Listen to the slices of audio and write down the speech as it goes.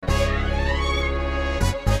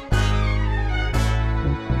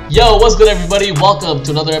Yo, what's good, everybody? Welcome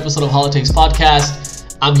to another episode of Holotakes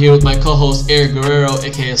Podcast. I'm here with my co-host Eric Guerrero,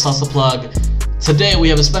 aka Salsa Plug. Today we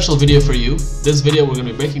have a special video for you. This video we're going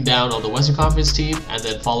to be breaking down on the Western Conference team and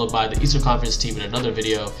then followed by the Eastern Conference team in another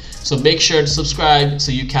video. So make sure to subscribe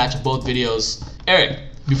so you catch both videos. Eric,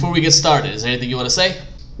 before we get started, is there anything you want to say?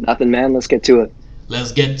 Nothing, man. Let's get to it.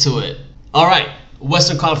 Let's get to it. All right,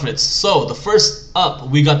 Western Conference. So the first up,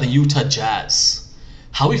 we got the Utah Jazz.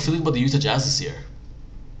 How are we feeling about the Utah Jazz this year?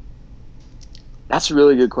 That's a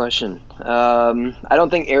really good question. I don't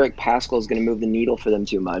think Eric Paschall is going to move the needle for them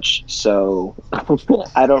too much. So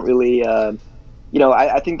I don't really,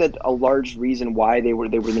 I think that a large reason why they were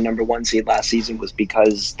the number one seed last season was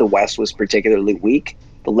because the West was particularly weak.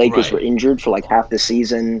 The Lakers were injured for like half the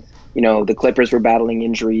season. The Clippers were battling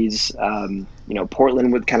injuries.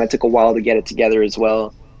 Portland kind of took a while to get it together as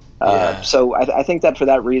well. So I think that for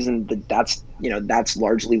that reason, that's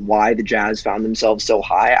largely why the Jazz found themselves so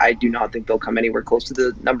high. I do not think they'll come anywhere close to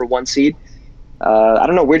the number one seed. I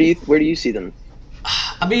don't know. Where do you see them?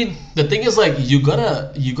 I mean, the thing is, like, you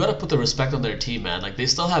gotta put the respect on their team, man. Like, they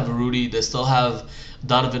still have Rudy, they still have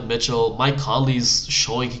Donovan Mitchell. Mike Conley's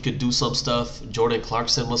showing he could do some stuff. Jordan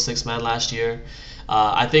Clarkson was sixth man last year.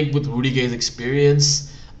 I think with Rudy Gay's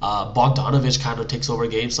experience, Bogdanovich kind of takes over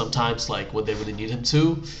games sometimes, like when they really need him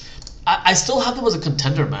to. I still have them as a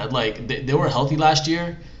contender, man. Like, they were healthy last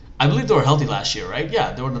year. I believe they were healthy last year, right?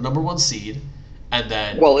 Yeah, they were the number one seed, and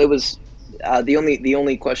then it was the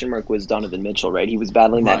only question mark was Donovan Mitchell, right? He was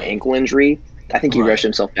battling that ankle injury. I think he rushed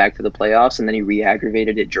himself back to the playoffs, and then he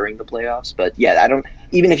re-aggravated it during the playoffs. But yeah,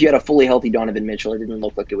 even if you had a fully healthy Donovan Mitchell, it didn't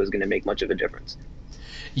look like it was going to make much of a difference.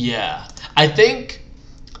 Yeah, I think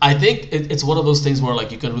it's one of those things where,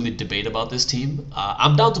 like, you can really debate about this team.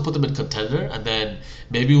 I'm down to put them in contender, and then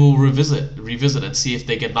maybe we'll revisit and see if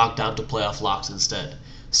they get knocked down to playoff locks instead.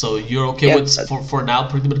 So you're okay with for now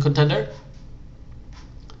putting them in contender?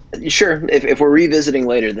 Sure. If we're revisiting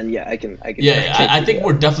later, then yeah, I can. I think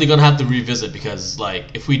we're definitely gonna have to revisit because, like,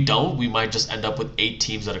 if we don't, we might just end up with 8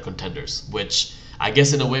 teams that are contenders, which I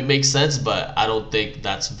guess in a way makes sense, but I don't think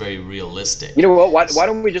that's very realistic. You know what? Why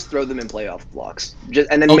don't we just throw them in playoff blocks?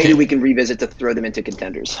 And then maybe we can revisit to throw them into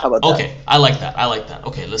contenders. How about that? Okay, I like that.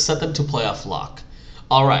 Okay, let's set them to playoff lock.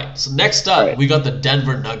 All right, so next up, we got the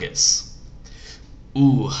Denver Nuggets.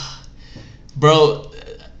 Ooh. Bro,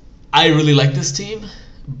 I really like this team,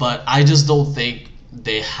 but I just don't think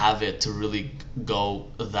they have it to really go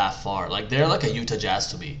that far. Like, they're like a Utah Jazz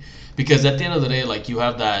to me. Because at the end of the day, like, you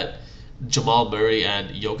have that Jamal Murray and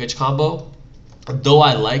Jokic combo. Though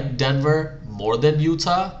I like Denver more than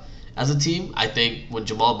Utah as a team, I think when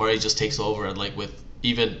Jamal Murray just takes over and, like, with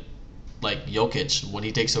even like Jokic when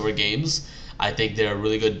he takes over games, I think they're a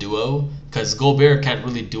really good duo because Gobert can't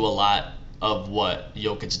really do a lot of what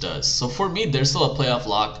Jokic does. So for me, they're still a playoff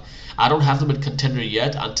lock. I don't have them in contender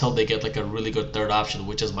yet until they get like a really good third option,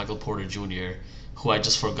 which is Michael Porter Jr., who I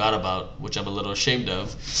just forgot about, which I'm a little ashamed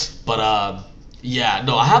of. But I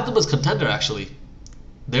have them as contender, actually.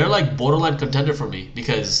 They're like borderline contender for me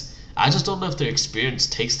because I just don't know if their experience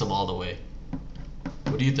takes them all the way.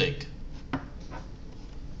 What do you think?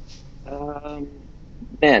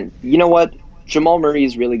 Man, you know what? Jamal Murray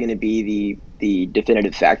is really going to be the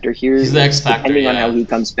definitive factor here. He's the X factor, depending on how he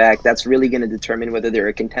comes back. That's really going to determine whether they're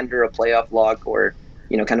a contender, a playoff lock, or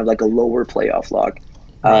kind of like a lower playoff lock.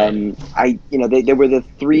 They were the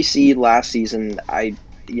 3 seed last season.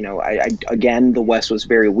 Again, the West was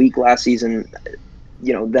very weak last season.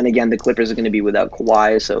 Then again, the Clippers are going to be without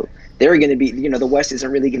Kawhi, so they're going to be. The West isn't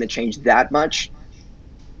really going to change that much.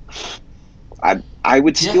 I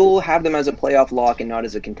would still have them as a playoff lock and not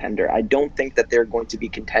as a contender. I don't think that they're going to be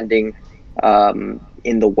contending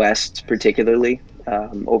in the West, particularly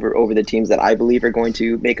over the teams that I believe are going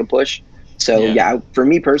to make a push. So for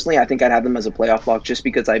me personally, I think I'd have them as a playoff lock just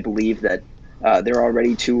because I believe that there are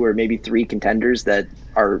already 2 or maybe 3 contenders that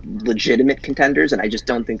are legitimate contenders, and I just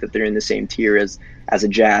don't think that they're in the same tier as a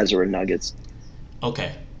Jazz or a Nuggets.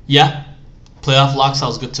 Okay. Yeah. Playoff lock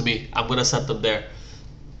sounds good to me. I'm gonna set them there.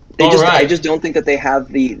 I just don't think that they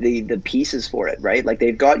have the pieces for it, right? Like,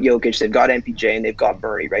 they've got Jokic, they've got MPJ, and they've got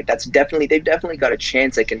Murray, right? They've definitely got a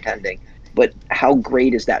chance at contending. But how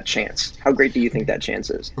great is that chance? How great do you think that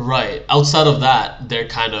chance is? Right. Outside of that, they're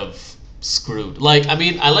kind of screwed. Like, I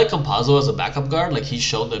mean, I like Campazzo as a backup guard. Like, he's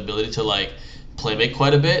shown the ability to, like, play make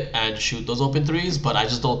quite a bit and shoot those open threes, but I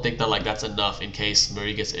just don't think that, like, that's enough in case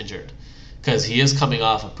Murray gets injured. Because he is coming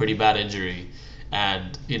off a pretty bad injury,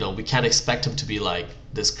 and, we can't expect him to be, like,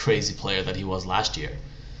 this crazy player that he was last year.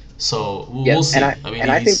 So we'll see. Sorry,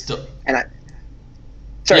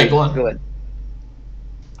 go on. Go ahead.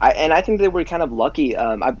 I think they were kind of lucky.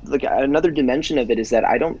 Like another dimension of it is that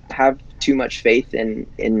I don't have too much faith in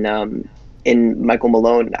Michael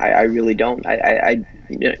Malone. I really don't.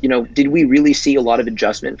 Did we really see a lot of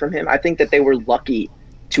adjustment from him? I think that they were lucky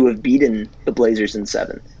to have beaten the Blazers in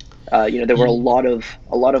 7. There were a lot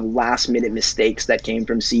of last minute mistakes that came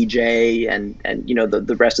from CJ and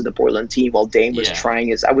the rest of the Portland team while Dame was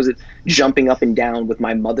trying I was jumping up and down with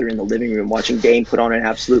my mother in the living room watching Dame put on an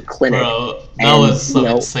absolute clinic. Bro, that was some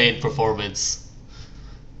insane performance.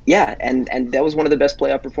 Yeah, and that was one of the best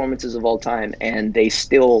playoff performances of all time, and they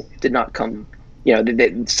still did not come.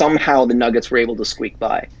 Somehow the Nuggets were able to squeak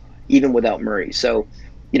by, even without Murray. So.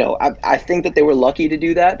 I think that they were lucky to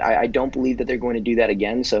do that. I don't believe that they're going to do that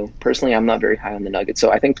again. So personally, I'm not very high on the Nuggets. So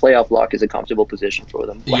I think playoff lock is a comfortable position for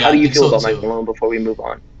them. How do you feel about Mike Malone before we move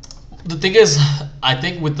on? The thing is, I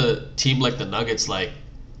think with the team like the Nuggets,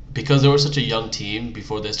 because they were such a young team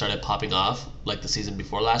before they started popping off, like the season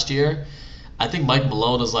before last year, I think Mike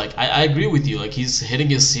Malone is I agree with you. He's hitting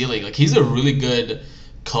his ceiling. He's a really good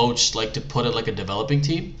coach, to put it like a developing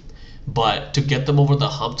team. But to get them over the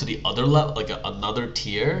hump to the other level, another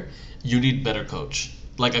tier, you need better coach.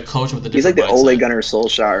 A coach with a different mindset. He's like the Ole Gunnar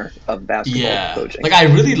Solskjaer of basketball coaching. I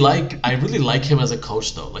really like him as a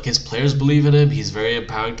coach though. His players believe in him. He's very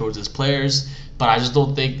empowering towards his players. But I just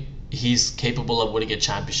don't think he's capable of winning a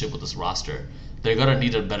championship with this roster. They're gonna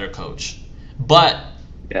need a better coach. But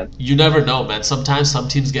you never know, man. Sometimes some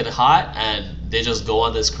teams get hot and they just go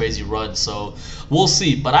on this crazy run. So we'll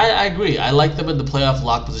see. But I agree. I like them in the playoff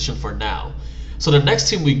lock position for now. So the next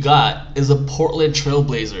team we got is the Portland Trail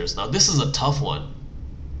Blazers. Now this is a tough one.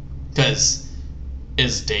 Because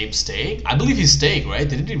is Dame staying? I believe he's staying, right?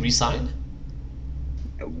 Didn't he resign?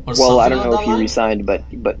 Well, I don't know if he resigned, but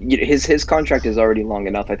his contract is already long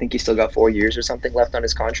enough. I think he's still got 4 years or something left on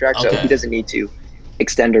his contract, so he doesn't need to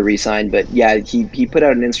extend or resign. But yeah, he put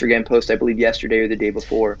out an Instagram post, I believe yesterday or the day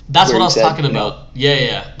before. That's what I was talking about.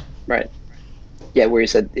 Yeah. Right. Yeah, where he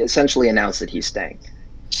said essentially announced that he's staying.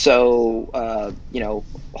 So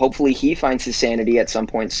hopefully he finds his sanity at some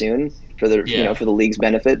point soon for the for the league's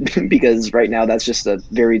benefit, because right now that's just a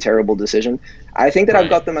very terrible decision. I think that I've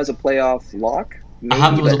got them as a playoff lock. Maybe, I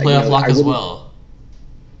have them as a playoff lock as well.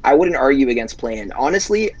 I wouldn't argue against playing.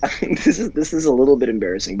 Honestly, this is a little bit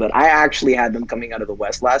embarrassing, but I actually had them coming out of the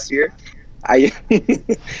West last year. Why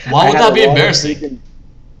would that be embarrassing?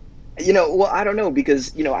 Well, I don't know,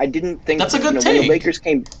 because I didn't think that's a good take. When the Lakers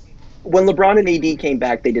when LeBron and AD came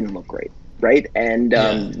back, they didn't look great, right? And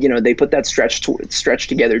they put that stretch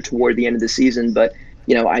together toward the end of the season, but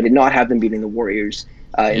I did not have them beating the Warriors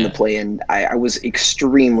in the play-in. I was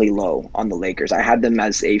extremely low on the Lakers. I had them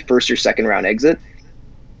as a first or second round exit.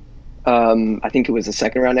 I think it was a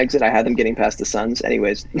second round exit. I had them getting past the Suns.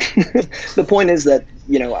 Anyways, the point is that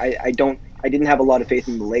I didn't have a lot of faith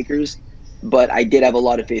in the Lakers, but I did have a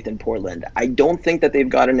lot of faith in Portland. I don't think that they've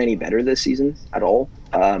gotten any better this season at all.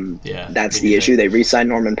 That's the issue. They re-signed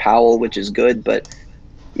Norman Powell, which is good, but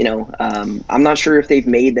I'm not sure if they've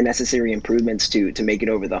made the necessary improvements to make it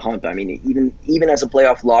over the hump. I mean, even as a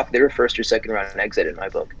playoff lock, they're a first or second round exit in my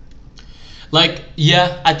book.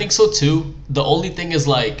 I think so too. The only thing is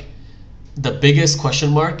the biggest question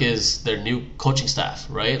mark is their new coaching staff,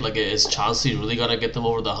 right? Is Chauncey really gonna get them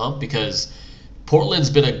over the hump? Because Portland's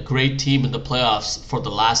been a great team in the playoffs for the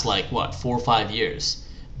last 4 or 5 years,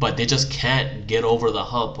 but they just can't get over the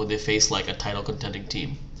hump when they face a title contending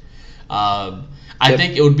team. I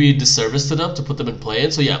think it would be a disservice to them to put them in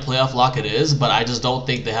play-in. So playoff lock it is, but I just don't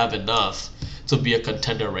think they have enough to be a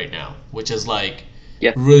contender right now, which is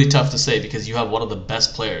really tough to say, because you have one of the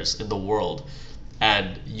best players in the world,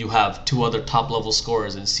 and you have 2 other top-level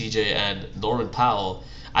scorers in CJ and Norman Powell.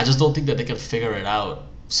 I just don't think that they can figure it out.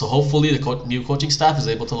 So hopefully the new coaching staff is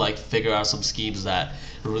able to figure out some schemes that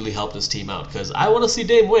really help this team out, because I want to see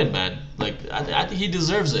Dame win, man. I think he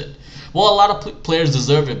deserves it. Well, a lot of players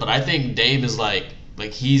deserve it, but I think Dame is I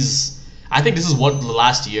think this is the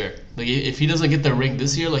last year. If he doesn't get the ring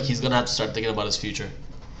this year, he's gonna have to start thinking about his future.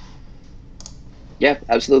 Yeah,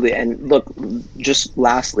 absolutely. And look, just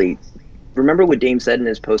lastly, remember what Dame said in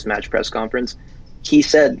his post-match press conference? He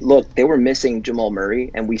said, "Look, they were missing Jamal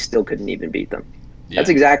Murray, and we still couldn't even beat them." Yeah. That's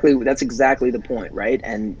exactly the point, right?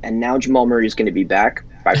 And now Jamal Murray is going to be back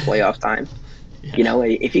by playoff time.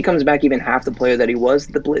 If he comes back even half the player that he was,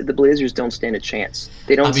 the Blazers don't stand a chance.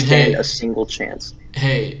 They don't stand a single chance.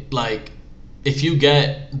 Hey, if you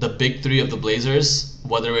get the big 3 of the Blazers,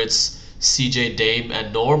 whether it's CJ, Dame,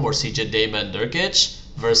 and Norm, or CJ, Dame, and Nurkic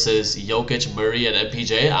versus Jokic, Murray, and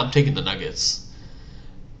MPJ, I'm taking the Nuggets.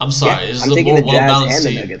 I'm sorry, I'm taking the Jazz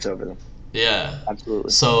and the Nuggets over them. Yeah,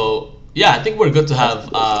 absolutely. So Yeah, I think we're good to That's have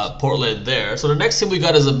Portland there. So the next team we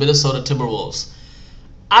got is the Minnesota Timberwolves.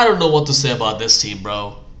 I don't know what to say about this team,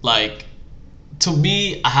 bro. Like, to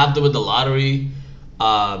me, I have them in the lottery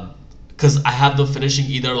because I have them finishing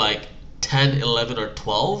either like 10, 11, or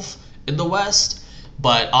 12 in the West.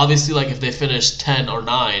 But obviously, like if they finish 10 or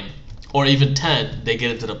 9 or even 10, they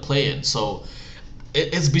get into the play-in. So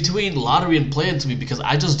it's between lottery and play-in to me because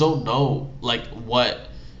I just don't know like what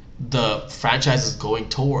the franchise is going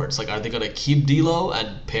towards. Like, are they gonna keep D'Lo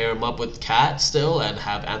and pair him up with Cat still and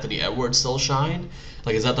have Anthony Edwards still shine?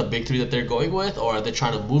 Like, is that the big three that they're going with, or are they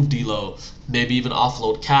trying to move D'Lo, maybe even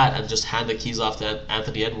offload Cat and just hand the keys off to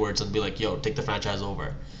Anthony Edwards and be like, "Yo, take the franchise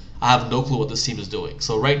over"? I have no clue what this team is doing.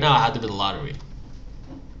 So right now, I have them in the lottery.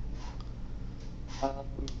 Um,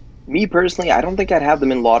 Me personally, I don't think I'd have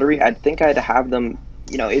them in lottery. I think I'd have them.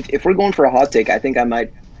 If we're going for a hot take, I think I might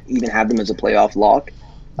even have them as a playoff lock.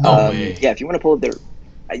 No way. Yeah, if you want to pull up their,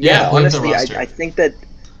 Yeah, yeah, pull up the honestly, roster. I think that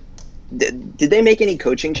did they make any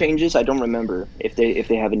coaching changes? I don't remember if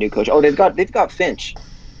they have a new coach. Oh, they've got Finch,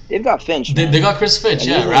 They man, got Chris Finch, and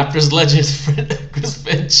yeah, he's like, Raptors legend Chris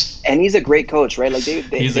Finch. and he's a great coach, right? Like they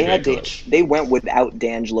He's a they great had coach. they went without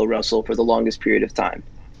D'Angelo Russell for the longest period of time.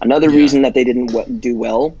 Another Yeah, reason that they didn't do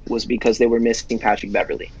well was because they were missing Patrick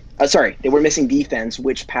Beverly. Sorry, they were missing defense,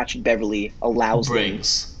 which Patrick Beverly allows them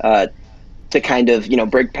brings. uh, to kind of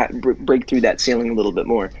break through that ceiling a little bit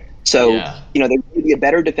more. So Yeah, they're going to be a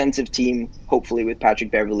better defensive team, hopefully, with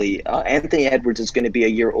Patrick Beverly. Anthony Edwards is going to be a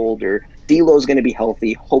year older. D'Lo is going to be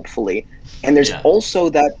healthy, hopefully. And there's yeah. also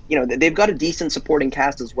that they've got a decent supporting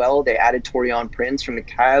cast as well. They added Torian Prince from the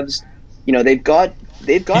Cavs. They've got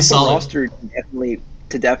He's the solid. roster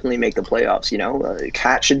to definitely make the playoffs.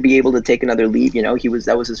 Cat should be able to take another leap.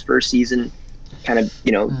 That was his first season, kind of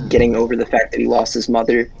Hmm. getting over the fact that he lost his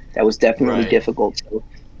mother. That was definitely Right. difficult. So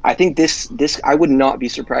I think this I would not be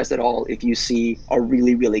surprised at all if you see a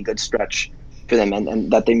really really good stretch for them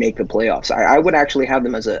and that they make the playoffs. I would actually have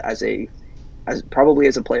them as probably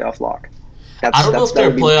as a playoff lock. I That's don't know that's if that they're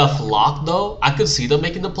would be my playoff lock though. I could see them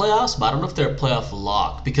making the playoffs, but I don't know if they're playoff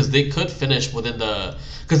lock because they could finish within the.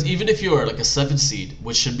 Because even if you're like a 7th seed,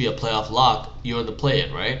 which should be a playoff lock, you're in the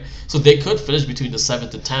play-in, right? So they could finish between the 7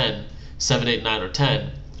 to 10, 7, 8, 9, or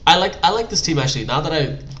 10. I like this team actually. Now that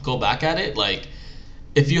I go back at it, like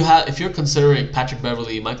if you're considering Patrick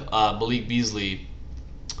Beverly, Malik Beasley,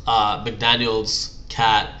 McDaniel's,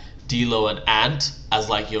 Cat, D'Lo, and Ant as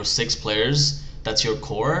like your 6 players, that's your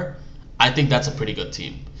core. I think that's a pretty good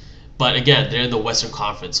team. But again, they're in the Western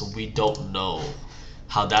Conference, so we don't know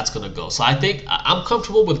how that's gonna go. So I think I'm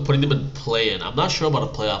comfortable with putting them in play-in. I'm not sure about a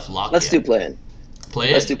playoff lock let's do yet. play in.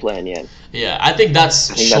 Let's Play-in? do play in. Yeah. Yeah, I think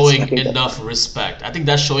that's I showing think that's enough fine. respect. I think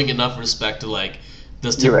that's showing enough respect to like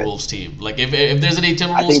this You're right. Timberwolves team. Like if there's any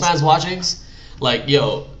I Timberwolves think fans watching, like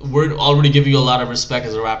yo, we're already giving you a lot of respect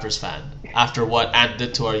as a Raptors fan after what Ant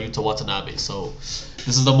did to our Utah Watanabe. So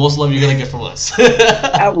this is the most love you're gonna get from us.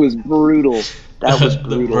 that was brutal. That was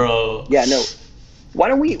brutal. Bro. Yeah, no. Why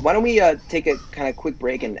don't we take a kind of quick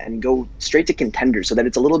break and go straight to contenders so that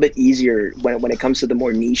it's a little bit easier when it comes to the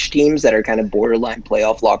more niche teams that are kind of borderline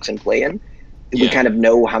playoff locks and play in. We Yeah. kind of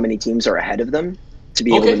know how many teams are ahead of them to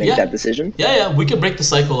be able to Okay. make Yeah. that decision. Yeah. Yeah. We can break the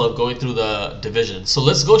cycle of going through the division. So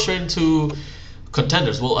let's go straight into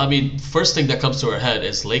contenders. Well, I mean, first thing that comes to our head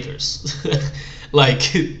is Lakers. Like,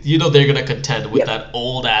 they're gonna contend with Yep. that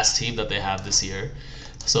old ass team that they have this year.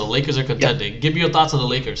 So Lakers are Yep. contending. Give me your thoughts on the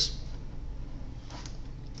Lakers.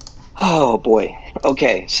 Oh boy.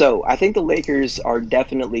 Okay, so I think the Lakers are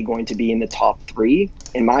definitely going to be in the top three.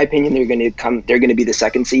 In my opinion, They're going to be the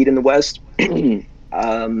second seed in the West.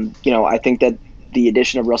 I think that the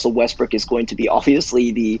addition of Russell Westbrook is going to be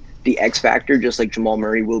obviously the X factor, just like Jamal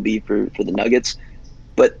Murray will be for the Nuggets.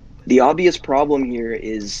 But the obvious problem here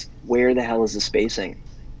is where the hell is the spacing?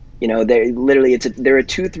 They're literally they're a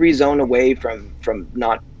 2-3 zone away from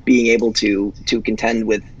not being able to contend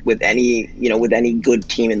with any good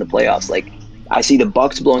team in the playoffs. Like I see the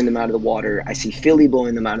Bucks blowing them out of the water. I see Philly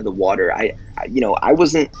blowing them out of the water. I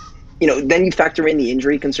wasn't. Then you factor in the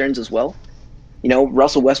injury concerns as well.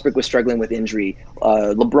 Russell Westbrook was struggling with injury.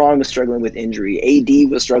 LeBron was struggling with injury.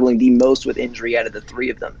 AD was struggling the most with injury out of the three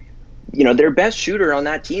of them. Their best shooter on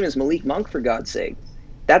that team is Malik Monk, for God's sake.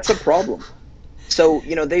 That's a problem. So,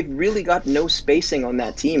 they've really got no spacing on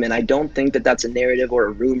that team, and I don't think that that's a narrative or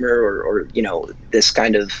a rumor or this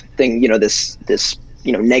kind of thing, this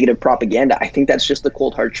negative propaganda. I think that's just the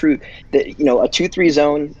cold hard truth that, a 2-3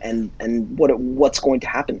 zone and what's going to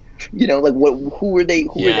happen. Like who are they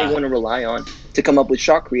Yeah. going to rely on to come up with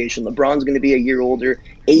shot creation? LeBron's going to be a year older.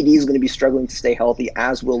 AD is going to be struggling to stay healthy,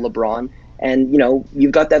 as will LeBron. And,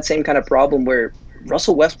 you've got that same kind of problem where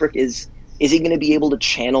Russell Westbrook is he going to be able to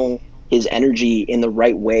channel his energy in the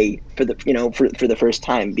right way for the for the first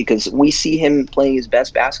time? Because we see him playing his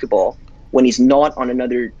best basketball when he's not on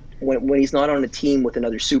another when he's not on a team with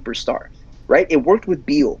another superstar, right? It worked with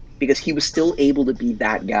Beal because he was still able to be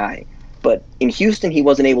that guy. But in Houston, he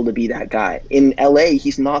wasn't able to be that guy. In LA,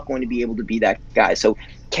 he's not going to be able to be that guy. So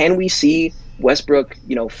can we see Westbrook,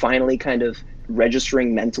 finally kind of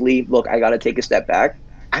registering mentally, look, I got to take a step back?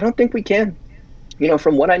 I don't think we can.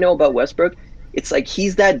 From what I know about Westbrook, it's like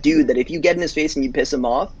he's that dude that if you get in his face and you piss him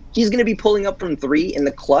off, he's going to be pulling up from 3 in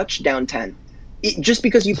the clutch down 10. Just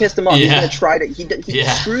because you pissed him off, he's going to try to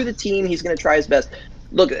screw the team. He's going to try his best.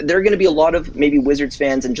 Look, there are going to be a lot of maybe Wizards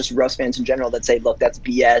fans and just Russ fans in general that say, look, that's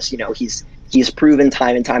BS. He's proven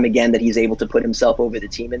time and time again that he's able to put himself over the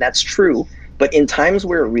team, and that's true. But in times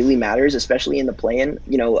where it really matters, especially in the play-in,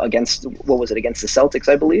 against against the Celtics,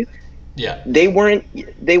 I believe. Yeah. They weren't.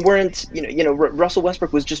 Russell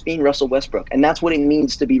Westbrook was just being Russell Westbrook, and that's what it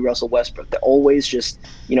means to be Russell Westbrook. That always just,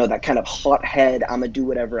 that kind of hot head. I'm gonna do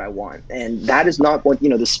whatever I want, and that is not what.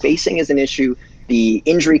 The spacing is an issue. The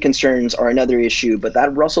injury concerns are another issue, but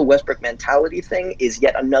that Russell Westbrook mentality thing is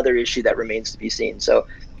yet another issue that remains to be seen. So,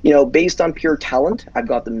 based on pure talent, I've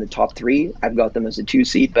got them in the top 3. I've got them as a 2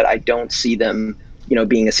 seed, but I don't see them,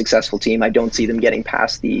 being a successful team. I don't see them getting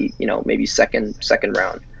past the, maybe second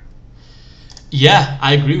round. Yeah,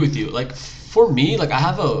 I agree with you. Like, for me, like, I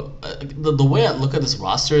have the way I look at this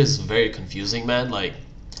roster is very confusing, man. Like,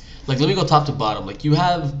 let me go top to bottom. Like, you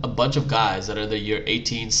have a bunch of guys that are in the year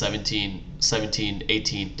 18, 17,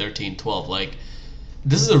 18, 13, 12. Like,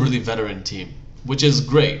 this is a really veteran team, which is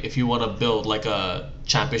great if you want to build, like, a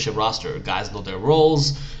championship roster. Guys know their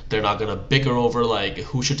roles. They're not going to bicker over, like,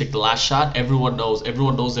 who should take the last shot. Everyone knows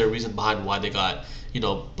their reason behind why they got,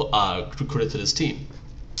 recruited to this team.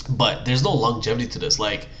 But there's no longevity to this.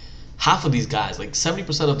 Like, half of these guys, like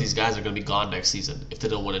 70% of these guys are going to be gone next season if they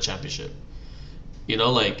don't win a championship.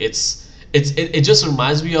 Like, it just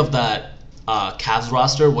reminds me of that Cavs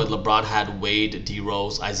roster when LeBron had Wade, D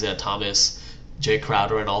Rose, Isaiah Thomas, Jay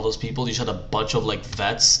Crowder, and all those people. You just had a bunch of, like,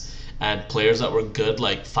 vets and players that were good,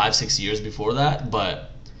 like, 5-6 years before that.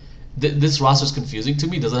 But this roster is confusing to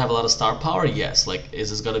me. Does it have a lot of star power? Yes. Like, is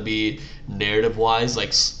this going to be narrative wise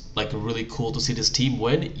like really cool to see this team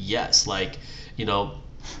win? Yes. Like,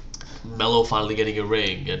 Melo finally getting a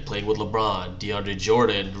ring and playing with LeBron, DeAndre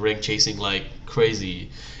Jordan ring chasing like crazy,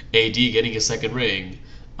 AD getting a second ring,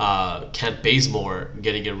 Kent Bazemore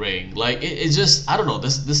getting a ring. Like, it's just, I don't know,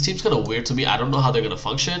 this team's kind of weird to me. I don't know how they're going to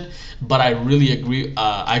function, but I really agree.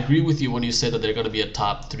 I agree with you when you say that they're going to be a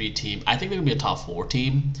top 3 team. I think they're going to be a top 4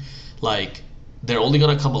 team. Like, they're only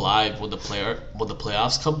going to come alive when the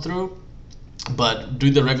playoffs come through. But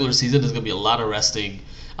during the regular season, there's going to be a lot of resting,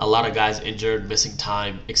 a lot of guys injured, missing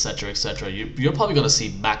time, etc., etc. You're probably going to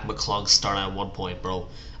see Mac McClung start at one point, bro.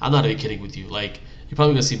 I'm not even kidding with you. Like, you're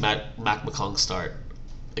probably going to see Mac McClung start.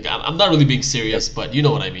 Like, I'm not really being serious, but you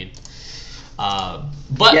know what I mean.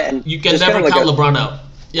 But yeah, you can never count LeBron out.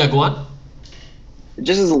 Yeah, go on.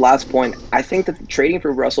 Just as a last point, I think that trading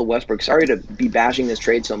for Russell Westbrook, sorry to be bashing this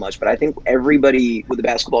trade so much, but I think everybody with a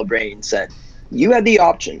basketball brain said, you had the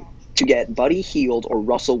option to get Buddy Hield or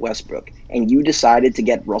Russell Westbrook, and you decided to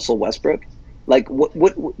get Russell Westbrook. Like,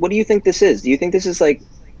 what do you think this is? Do you think this is like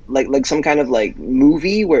some kind of like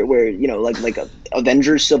movie where like a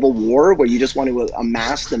Avengers Civil War where you just want to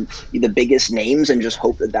amass the biggest names and just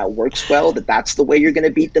hope that works well, that's the way you're going to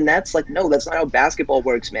beat the Nets? Like, no, that's not how basketball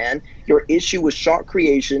works, man. Your issue with shot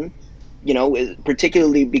creation,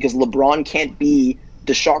 particularly because LeBron can't be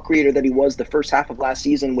the shot creator that he was the first half of last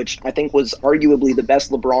season, which I think was arguably the best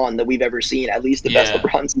LeBron that we've ever seen, at least the best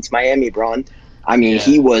LeBron since Miami, Bron. I mean,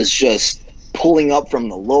 he was just pulling up from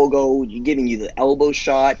the logo, giving you the elbow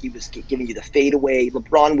shot, he was giving you the fadeaway.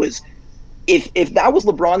 LeBron was, if that was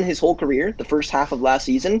LeBron his whole career, the first half of last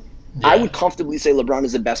season, I would comfortably say LeBron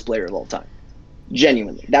is the best player of all time.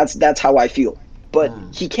 Genuinely. That's how I feel. But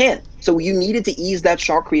he can't. So you needed to ease that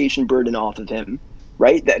shot creation burden off of him.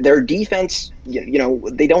 Right, their defense,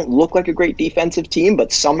 they don't look like a great defensive team,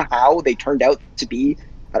 but somehow they turned out to be.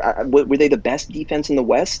 Were they the best defense in the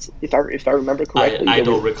West? If I remember correctly, I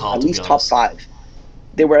don't recall. At least top 5.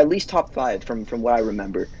 They were at least top 5 from what I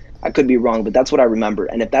remember. I could be wrong, but that's what I remember.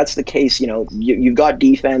 And if that's the case, you've got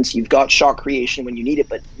defense, you've got shot creation when you need it,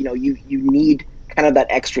 but you need kind of that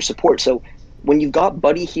extra support. So when you've got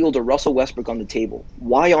Buddy Hield or Russell Westbrook on the table,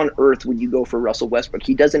 why on earth would you go for Russell Westbrook?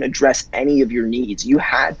 He doesn't address any of your needs. You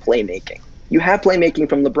had playmaking. You have playmaking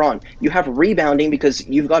from LeBron. You have rebounding because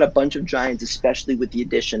you've got a bunch of giants, especially with the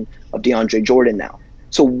addition of DeAndre Jordan now.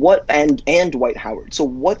 So what, and Dwight Howard. So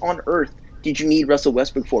what on earth did you need Russell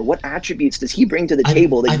Westbrook for? What attributes does he bring to the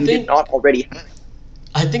table that you did not already have?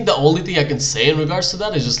 I think the only thing I can say in regards to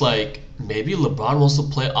that is just like maybe LeBron wants to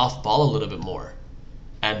play off ball a little bit more,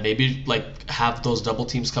 and maybe like have those double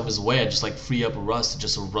teams come his way and just like free up Russ to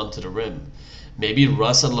just run to the rim. Maybe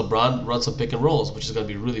Russ and LeBron run some pick and rolls, which is gonna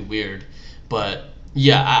be really weird. But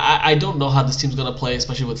yeah, I don't know how this team's gonna play,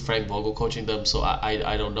 especially with Frank Vogel coaching them. So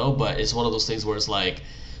I don't know, but it's one of those things where it's like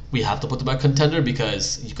we have to put them at contender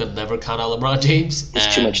because you can never count out LeBron James.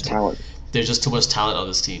 There's too much talent. There's just too much talent on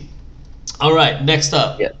this team. All right, next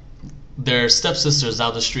up, yeah. Their stepsisters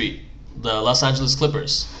down the street, the Los Angeles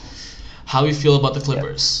Clippers. How you feel about the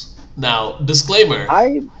Clippers? Yeah. Now, disclaimer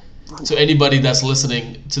to anybody that's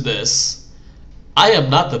listening to this, I am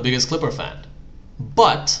not the biggest Clipper fan,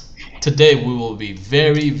 but today we will be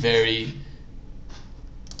very, very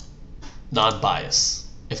non-biased,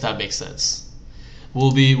 if that makes sense.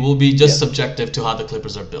 We'll be just subjective to how the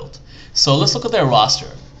Clippers are built. So let's look at their roster.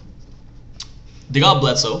 They got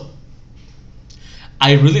Bledsoe.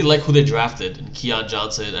 I really like who they drafted in Keon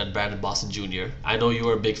Johnson and Brandon Boston Jr. I know you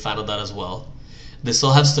were a big fan of that as well. They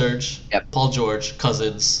still have Serge, Paul George,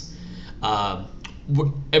 Cousins. The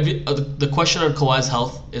question on Kawhi's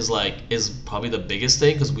health is probably the biggest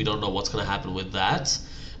thing because we don't know what's gonna happen with that.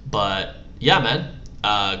 But yeah,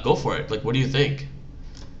 man, go for it. Like, what do you think?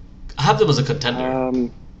 I have them as a contender,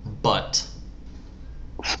 but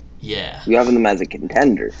yeah, you have them as a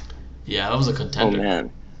contender. Yeah, that was a contender. Oh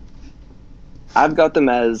man, I've got them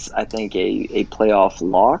as I think a playoff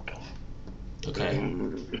lock. Okay.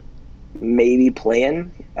 Maybe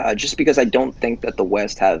play-in, just because I don't think that the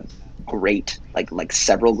West have great like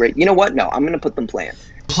several great. You know what? No, I'm gonna put them play-in.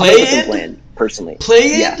 Play-in personally.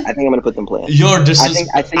 Play-in? Yeah, I think I'm gonna put them play-in. You're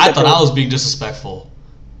disrespectful. I thought I was being disrespectful.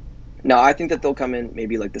 No, I think that they'll come in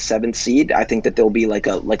maybe like the 7th seed. I think that they'll be like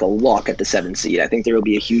a lock at the 7th seed. I think there will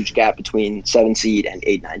be a huge gap between 7th seed and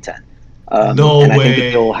 8, 9, 10. No and way. I think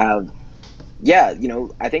that they'll have. Yeah,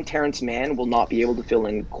 I think Terrence Mann will not be able to fill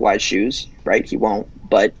in Kawhi's shoes, right? He won't,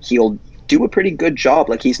 but he'll do a pretty good job.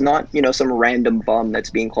 Like, he's not, some random bum that's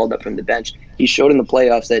being called up from the bench. He showed in the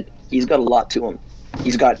playoffs that he's got a lot to him.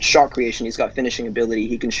 He's got shot creation. He's got finishing ability.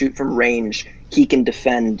 He can shoot from range. He can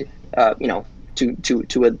defend,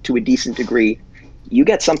 to a decent degree. You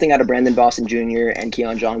get something out of Brandon Boston Jr. and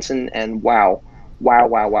Keon Johnson, and wow.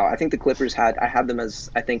 I think the Clippers I had them as,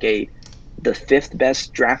 I think, the 5th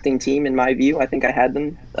best drafting team in my view. I think I had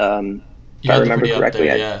them. If I remember correctly,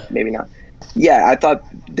 maybe not. Yeah, I thought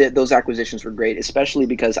that those acquisitions were great, especially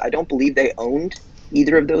because I don't believe they owned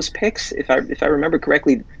either of those picks. If I remember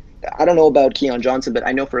correctly, I don't know about Keon Johnson, but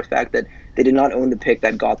I know for a fact that they did not own the pick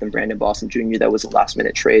that got them Brandon Boston Jr. That was a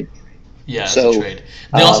last-minute trade. Yeah, it's a trade.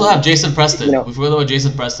 They also have Jason Preston. We forgot about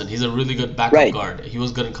Jason Preston. He's a really good backup guard. He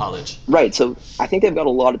was good in college. Right, so I think they've got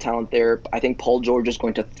a lot of talent there. I think Paul George is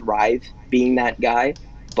going to thrive being that guy.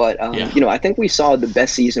 But, I think we saw the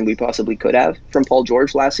best season we possibly could have from Paul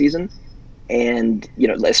George last season. And,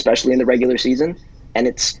 especially in the regular season. And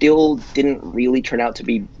it still didn't really turn out to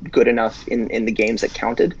be good enough in the games that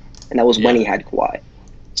counted. And that was when he had Kawhi.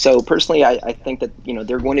 So personally, I think that,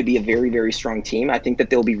 they're going to be a very, very strong team. I think that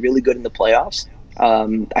they'll be really good in the playoffs.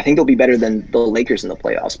 I think they'll be better than the Lakers in the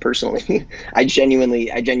playoffs, personally. I genuinely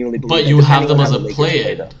believe. But you have them as a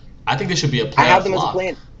play-in. I think they should be a playoff I have them lock. As a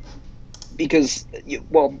play-in because,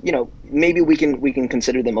 maybe we can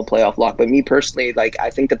consider them a playoff lock. But me personally, I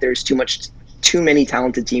think that there's too many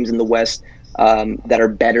talented teams in the West that are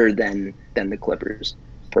better than the Clippers,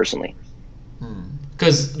 personally.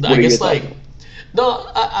 Because I guess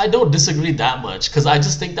no, I don't disagree that much because I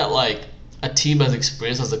just think that a team as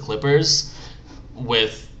experienced as the Clippers,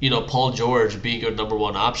 with Paul George being your number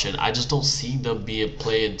one option, I just don't see them be a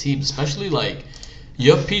play-in team. Especially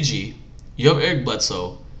you have PG, you have Eric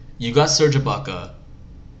Bledsoe, you got Serge Ibaka.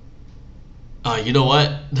 You know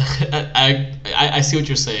what? I see what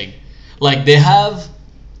you're saying. They have.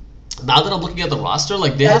 Now that I'm looking at the roster,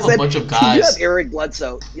 they have a bunch of guys. You have Eric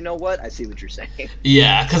Bledsoe. You know what? I see what you're saying.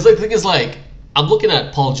 Yeah, because the thing is, I'm looking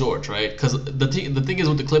at Paul George, right? Because the thing is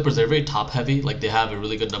with the Clippers, they're very top heavy. They have a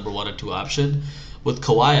really good number 1 and 2 option. With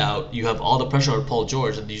Kawhi out, you have all the pressure on Paul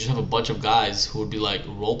George, and you just have a bunch of guys who would be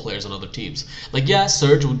role players on other teams.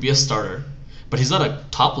 Serge would be a starter, but he's not a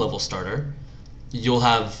top level starter. You'll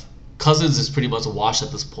have Cousins is pretty much a wash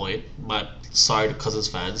at this point. Sorry to Cousins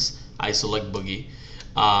fans. I still like Boogie.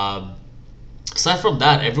 Aside from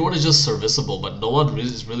that, everyone is just serviceable, but no one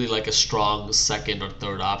is really a strong second or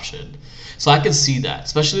third option. So I can see that,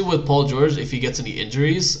 especially with Paul George, if he gets any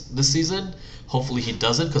injuries this season. Hopefully he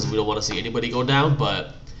doesn't, because we don't want to see anybody go down.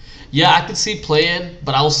 But yeah, I can see play-in,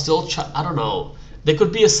 but I'll still try. I don't know. They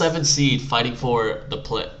could be a 7 seed fighting for the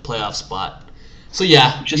playoff spot. So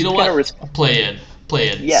yeah, Just you know kinda what? Play in.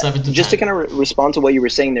 Yeah, 7 to just 10. to kind of respond to what you were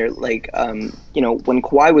saying there, like, when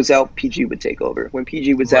Kawhi was out, PG would take over. When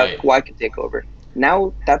PG was out, Right. Kawhi could take over.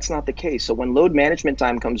 Now that's not the case. So when load management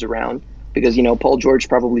time comes around, because Paul George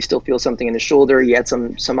probably still feels something in his shoulder. He had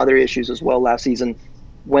some other issues as well last season.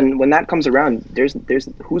 When that comes around, there's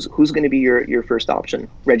who's going to be your first option?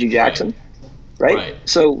 Reggie Jackson, right?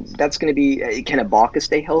 So that's going to be, can Ibaka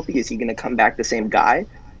stay healthy? Is he going to come back the same guy?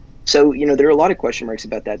 So, there are a lot of question marks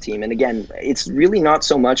about that team. And again, it's really not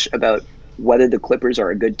so much about whether the Clippers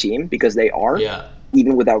are a good team, because they are, Yeah.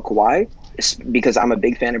 even without Kawhi, because I'm a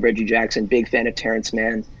big fan of Reggie Jackson, big fan of Terrence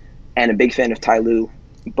Mann, and a big fan of Ty Lue.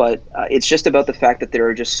 But it's just about the fact that there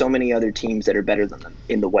are just so many other teams that are better than them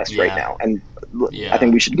in the West right now. And I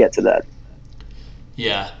think we should get to that.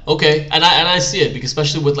 Yeah. Okay. And I see it, because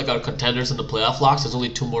especially with like our contenders in the playoff locks, there's only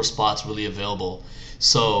 2 more spots really available.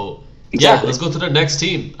 So Exactly. yeah, let's go to the next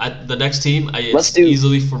team. The next team,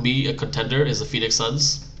 easily for me a contender is the Phoenix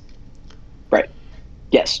Suns. Right.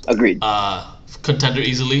 Yes. Agreed. Contender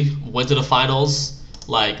easily. Went to the finals.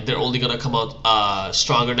 Like, they're only gonna come out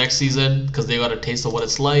stronger next season because they got a taste of what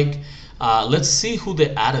it's like. Let's see who they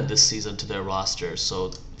added this season to their roster.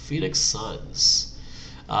 So Phoenix Suns.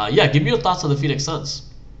 Yeah, give me your thoughts on the Phoenix Suns.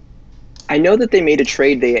 I know that they made a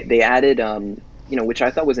trade. They added, which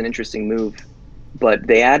I thought was an interesting move. But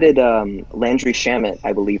they added Landry Shamet,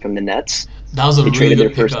 I believe, from the Nets. That was a really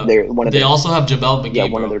good pickup. They also have JaVale McGee. Yeah,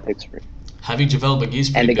 one of their picks. Having JaVale McGee's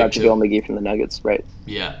pretty big. And they got too. JaVale McGee from the Nuggets, right?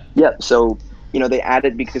 Yeah. Yeah, so, they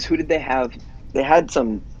added, because who did they have? They had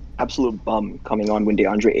some absolute bum coming on when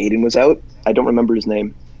DeAndre Ayton was out. I don't remember his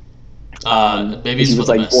name. Maybe he was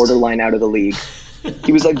like borderline out of the league.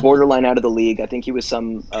 He was like borderline out of the league. I think he was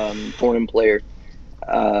some foreign player.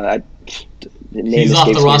 He's off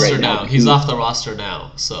the roster now. He's off the roster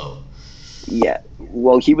now. So. Yeah,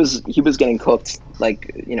 well, he was getting cooked,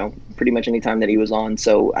 like, pretty much any time that he was on.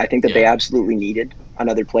 So I think that they absolutely needed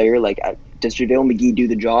another player. Like, does JaVale McGee do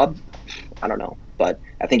the job? I don't know, but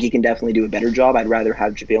I think he can definitely do a better job. I'd rather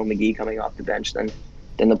have JaVale McGee coming off the bench than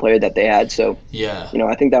the player that they had. So yeah,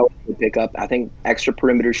 I think that was a pick up. I think extra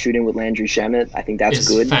perimeter shooting with Landry Shamet, I think that's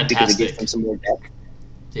good because it gives them some more depth.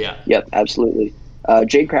 Yeah. Yep, absolutely.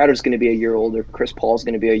 Jay Crowder's going to be a year older. Chris Paul's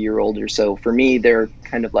going to be a year older. So for me, they're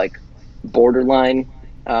kind of like borderline.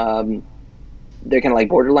 They're kind of like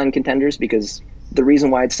borderline contenders, because the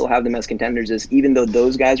reason why I'd still have them as contenders is even though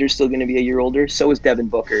those guys are still going to be a year older, so is Devin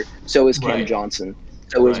Booker, so is Cam Johnson,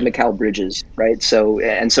 so is Mikal Bridges, right? So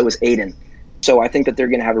is Aiden. So I think that they're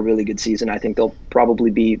going to have a really good season. I think they'll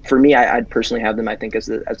probably be, for me, I'd personally have them, I think, as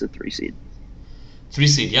a 3 seed. 3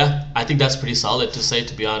 seed, yeah. I think that's pretty solid to say,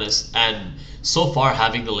 to be honest. And so far,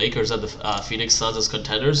 having the Lakers and the Phoenix Suns as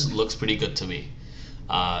contenders looks pretty good to me.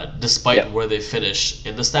 Despite where they finish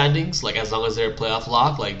in the standings, like, as long as they're a playoff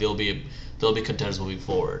lock, like, they'll be contenders moving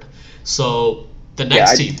forward. So the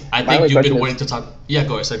next team, I think you've been waiting to talk. Yeah,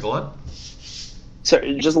 go on. So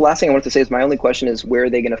just the last thing I wanted to say is my only question is, where are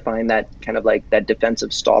they going to find that kind of like that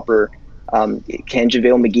defensive stopper? Can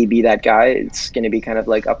JaVale McGee be that guy? It's going to be kind of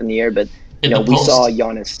like up in the air, but we saw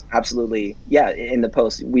Giannis absolutely, in the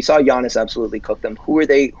post. We saw Giannis absolutely cook them. Who are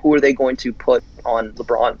they going to put on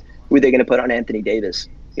LeBron? Who are they going to put on Anthony Davis?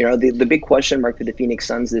 The big question mark for the Phoenix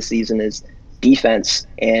Suns this season is defense,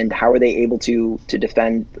 and how are they able to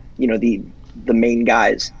defend, the main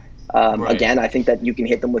guys. Again, I think that you can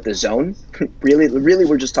hit them with the zone. really,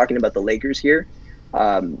 we're just talking about the Lakers here.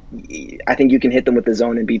 I think you can hit them with the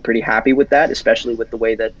zone and be pretty happy with that, especially with the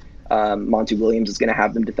way that Monty Williams is going to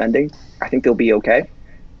have them defending. I think they'll be okay.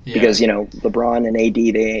 Yeah. Because LeBron and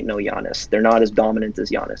AD, they ain't no Giannis. They're not as dominant as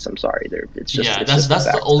Giannis. I'm sorry. That's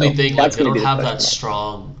the only thing. Like, they don't have that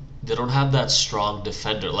strong. They don't have that strong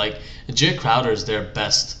defender. Like, Jay Crowder is their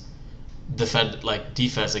best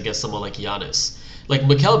defense against someone like Giannis. Like,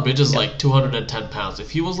 Mikal Bridges is like 210 pounds.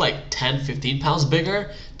 If he was like 10, 15 pounds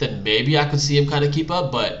bigger, then maybe I could see him kind of keep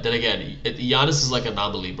up. But then again, Giannis is like an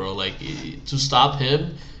anomaly, bro. Like, to stop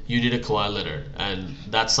him, you need a Kawhi Leonard, and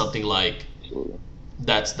that's something like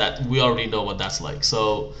that we already know what that's like.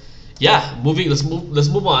 So, yeah, let's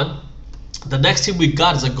move on. The next team we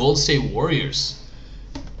got is the Golden State Warriors.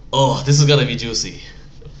 Oh, this is gonna be juicy.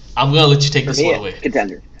 I'm gonna let you take this one away.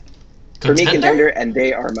 Contender. For me, contender, and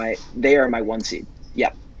they are my 1 seed.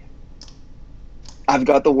 Yeah. I've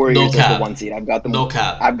got the Warriors as the 1 seed. I've got them. No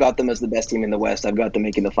cap. I've got them as the best team in the West. I've got them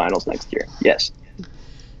making the finals next year. Yes.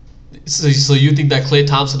 So you think that Klay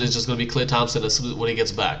Thompson is just going to be Klay Thompson when he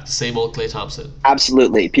gets back? The same old Klay Thompson?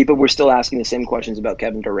 Absolutely. People were still asking the same questions about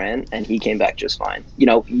Kevin Durant, and he came back just fine.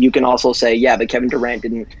 You can also say, but Kevin Durant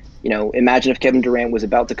didn't imagine if Kevin Durant was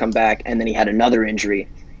about to come back and then he had another injury,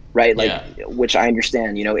 right? Like, which I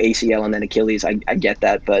understand, ACL and then Achilles. I get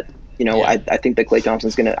that, but I think that Klay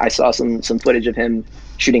Thompson's I saw some footage of him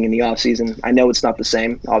shooting in the off season. I know it's not the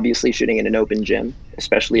same, obviously, shooting in an open gym,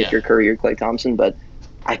 especially if you're Curry or Klay Thompson. But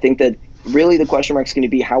I think that really the question mark is going to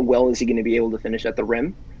be how well is he going to be able to finish at the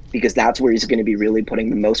rim, because that's where he's going to be really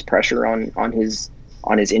putting the most pressure on his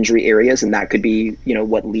injury areas, and that could be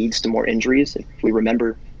what leads to more injuries. If we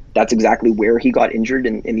remember, that's exactly where he got injured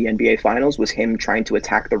in the NBA Finals, was him trying to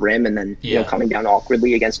attack the rim and then coming down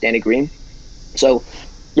awkwardly against Danny Green. So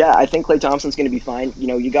yeah, I think Klay Thompson's going to be fine.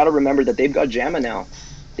 You got to remember that they've got Jamma now.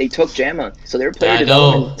 They took Jamma, so their player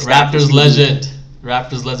development staff Raptors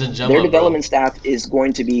legend Jamma. Their development staff is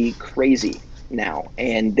going to be crazy now,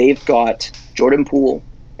 and they've got Jordan Poole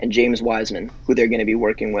and James Wiseman, who they're going to be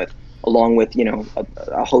working with, along with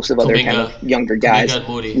a host of other kind of younger guys,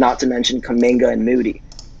 not to mention Kuminga and Moody,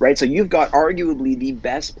 right? So you've got arguably the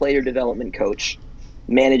best player development coach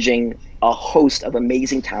managing a host of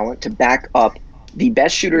amazing talent to back up the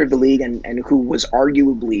best shooter of the league and who was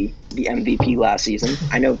arguably the MVP last season.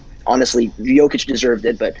 I know, honestly, Jokic deserved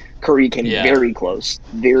it, but Curry came very close,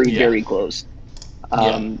 very close.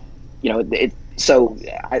 For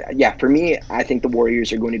me, I think the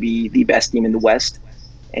Warriors are going to be the best team in the West,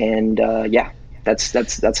 and that's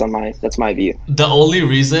my view. The only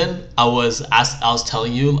reason I was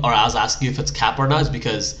asking you if it's cap or not is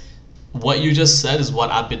because what you just said is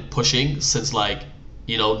what I've been pushing since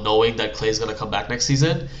knowing that Klay's gonna come back next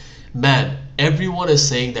season. Man, everyone is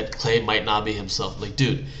saying that Klay might not be himself. Like,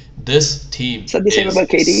 dude, this team said the same about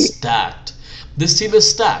KD. Stacked. This team is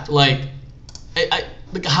stacked. Like,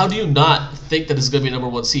 how do you not think that it's gonna be number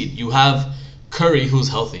one seed? You have Curry, who's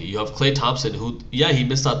healthy. You have Klay Thompson, who he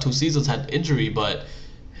missed out 2 seasons, had injury, but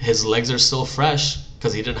his legs are still fresh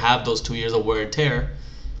because he didn't have those 2 years of wear and tear.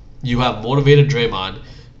 You have motivated Draymond,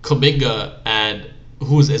 Kuminga, and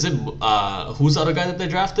who's the other guy that they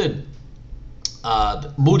drafted?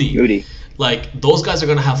 Moody. Like, those guys are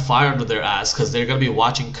going to have fire under their ass because they're going to be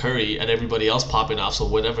watching Curry and everybody else popping off, so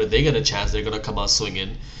whenever they get a chance, they're going to come out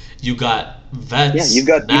swinging. You got vets. Yeah, you've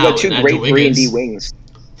got 2 great 3-and-D wings.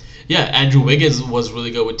 Yeah, Andrew Wiggins was really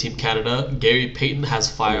good with Team Canada. Gary Payton has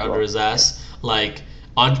fire under his ass.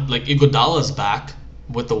 Iguodala's back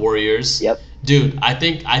with the Warriors. Yep. Dude, I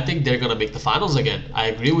think they're gonna make the finals again. I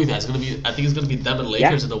agree with that. I think it's gonna be them and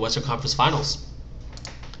Lakers in the Western Conference Finals,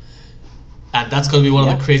 and that's gonna be one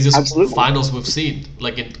of the craziest finals we've seen.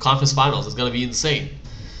 Like, in conference finals, it's gonna be insane.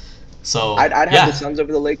 So I'd have the Suns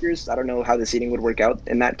over the Lakers. I don't know how the seeding would work out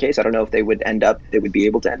in that case. I don't know if they would be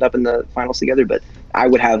able to end up in the finals together, but I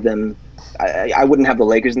would have them. I wouldn't have the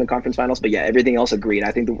Lakers in the conference finals, but everything else agreed.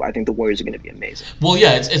 I think the Warriors are going to be amazing. Well,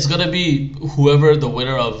 it's going to be whoever the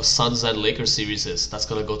winner of Suns and Lakers series is. That's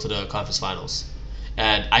going to go to the conference finals.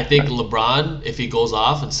 And I think LeBron, if he goes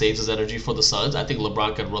off and saves his energy for the Suns, I think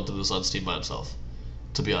LeBron can run through the Suns team by himself,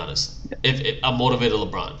 to be honest. If I'm motivated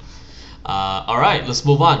LeBron. All right, let's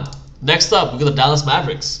move on. Next up, we got the Dallas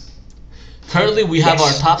Mavericks. Currently, we have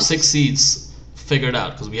our top 6 seeds figured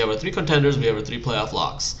out because we have our 3 contenders, we have our 3 playoff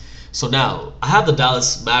locks. So now, I have the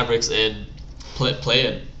Dallas Mavericks in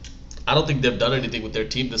play-in. I don't think they've done anything with their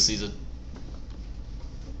team this season.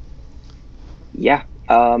 Yeah.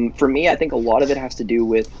 For me, I think a lot of it has to do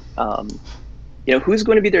with, who's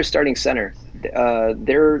going to be their starting center.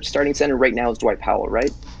 Their starting center right now is Dwight Powell,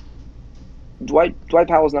 right? Dwight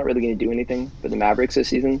Powell's not really going to do anything for the Mavericks this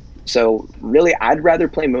season. So really, I'd rather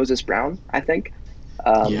play Moses Brown, I think.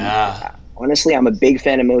 Honestly, I'm a big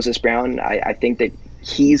fan of Moses Brown. I think that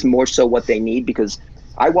he's more so what they need, because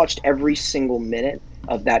I watched every single minute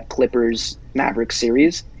of that Clippers Mavericks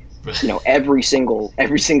series. Every single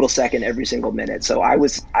second, every single minute. So I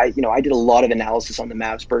did a lot of analysis on the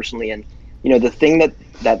Mavs personally, and the thing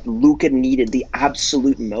that Luka needed the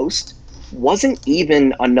absolute most wasn't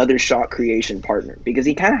even another shot creation partner, because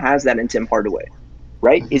he kind of has that in Tim Hardaway,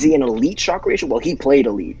 right? Is he an elite shot creation? Well, he played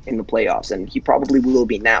elite in the playoffs, and he probably will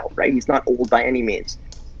be now, right? He's not old by any means.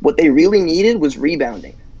 What they really needed was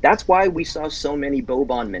rebounding. That's why we saw so many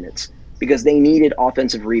Boban minutes, because they needed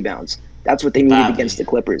offensive rebounds. That's what they needed against the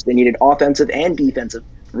Clippers. They needed offensive and defensive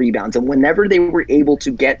rebounds. And whenever they were able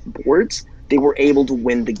to get boards, they were able to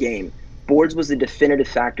win the game. Boards was the definitive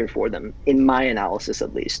factor for them, in my analysis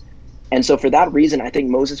at least. And so for that reason, I think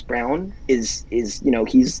Moses Brown is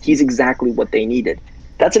he's exactly what they needed.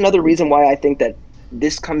 That's another reason why I think that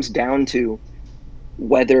this comes down to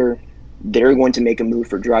whether they're going to make a move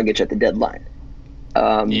for Dragic at the deadline.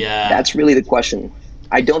 That's really the question.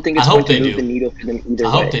 I don't think it's going to move the needle for them either way.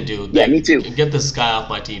 I hope they do. Yeah, me too. Get this guy off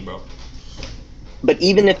my team, bro. But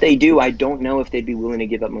even if they do, I don't know if they'd be willing to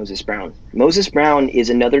give up Moses Brown. Moses Brown is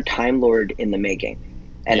another Time Lord in the making.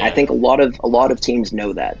 And I think a lot of teams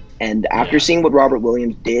know that. And after seeing what Robert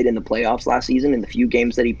Williams did in the playoffs last season, in the few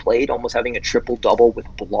games that he played, almost having a triple-double with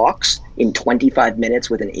blocks in 25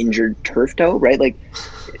 minutes with an injured turf toe, right? Like,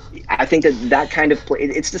 I think that kind of play,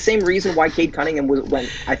 it's the same reason why Cade Cunningham went,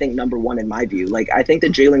 I think, number one in my view. Like, I think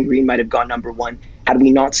that Jalen Green might have gone number one had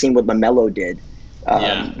we not seen what LaMelo did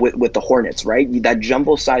with the Hornets, right? That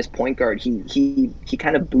jumbo-sized point guard, he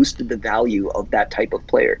kind of boosted the value of that type of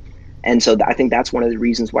player. And so I think that's one of the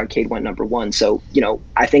reasons why Cade went number one. So,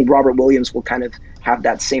 I think Robert Williams will kind of have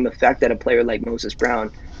that same effect at a player like Moses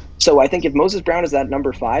Brown. So I think if Moses Brown is that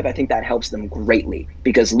number 5, I think that helps them greatly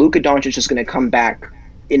because Luka Doncic is going to come back,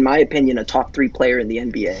 in my opinion, a top 3 player in the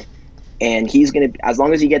NBA. And he's going to, as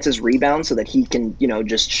long as he gets his rebound so that he can,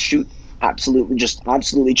 just shoot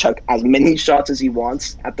absolutely chuck as many shots as he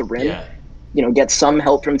wants at the rim, get some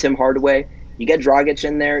help from Tim Hardaway. You get Dragic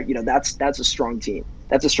in there, that's a strong team.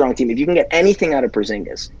 That's a strong team. If you can get anything out of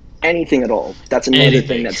Porzingis, anything at all, that's another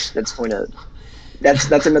thing that's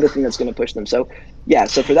another thing that's going to push them. So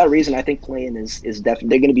so for that reason, I think play-in is definitely,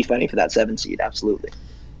 they're going to be fighting for that 7 seed. Absolutely.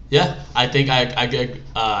 Yeah, I think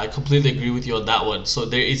I completely agree with you on that one. So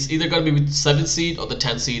it's either going to be with the 7 seed or the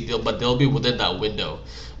 10 seed, but they'll be within that window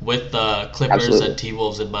with the Clippers and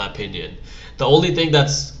T-Wolves, in my opinion. The only thing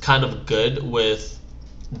that's kind of good with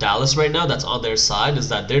Dallas right now that's on their side is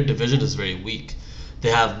that their division is very weak. They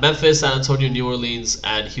have Memphis, San Antonio, New Orleans,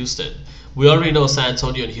 and Houston. We already know San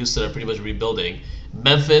Antonio and Houston are pretty much rebuilding.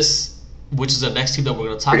 Memphis, which is the next team that we're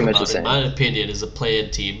going to talk about, in my opinion, is a play-in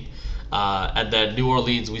team. And then New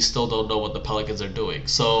Orleans, we still don't know what the Pelicans are doing.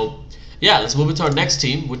 So, let's move into our next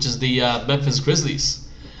team, which is the Memphis Grizzlies.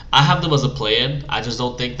 I have them as a play-in. I just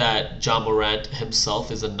don't think that Ja Morant himself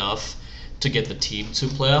is enough to get the team to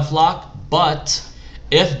playoff lock. But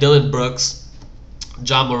if Dillon Brooks,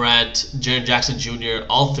 Ja Morant, Jaren Jackson Jr.,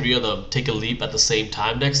 all 3 of them take a leap at the same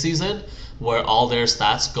time next season, where all their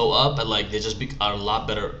stats go up and they just are a lot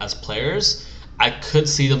better as players, I could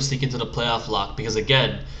see them sneak into the playoff lock because,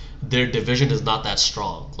 again, their division is not that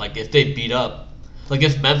strong. If they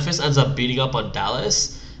if Memphis ends up beating up on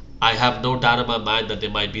Dallas, I have no doubt in my mind that they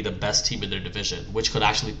might be the best team in their division, which could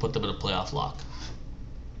actually put them in a playoff lock.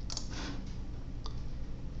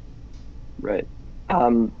 Right.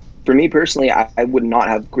 For me personally, I would not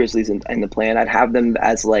have Grizzlies in the play-in. I'd have them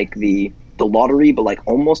as the lottery, but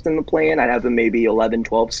almost in the play-in. I'd have them maybe 11,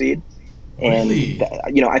 12 seed. And really?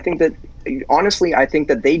 I think that honestly, I think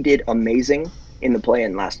that they did amazing in the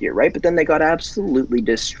play-in last year, right? But then they got absolutely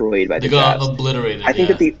destroyed by the Jazz. They got obliterated.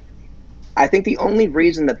 I think the only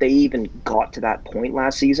reason that they even got to that point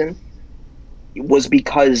last season was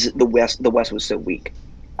because the West was so weak.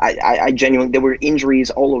 I genuinely, there were injuries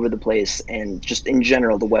all over the place, and just in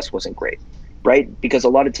general, the West wasn't great, right? Because a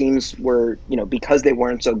lot of teams were, because they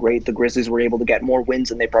weren't so great, the Grizzlies were able to get more wins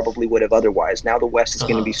than they probably would have otherwise. Now the West is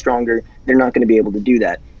going to be stronger. They're not going to be able to do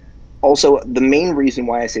that. Also, the main reason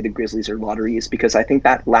why I say the Grizzlies are lottery is because I think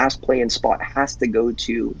that last play-in spot has to go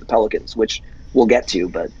to the Pelicans, which we'll get to,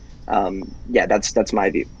 but that's my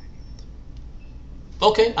view.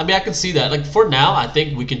 Okay, I mean, I can see that. For now, I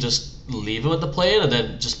think we can just leave him at the play-in and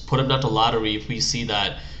then just put him down to lottery if we see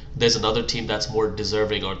that there's another team that's more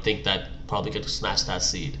deserving or think that probably could snatch that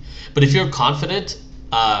seed. But if you're confident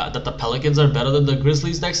that the Pelicans are better than the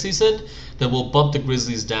Grizzlies next season, then we'll bump the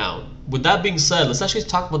Grizzlies down. With that being said, let's actually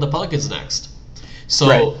talk about the Pelicans next.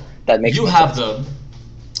 So that makes you have sense.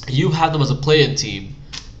 You have them as a play-in team.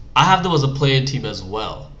 I have them as a play-in team as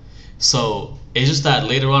well. So it's just that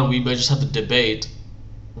later on we may just have to debate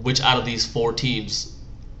which out of these four teams,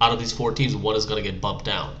 one is going to get bumped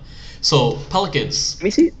down. So Pelicans. Can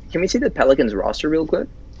we see the Pelicans roster real quick?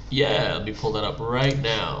 Yeah, let me pull that up right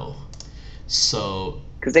now. So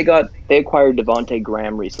because they acquired Devontae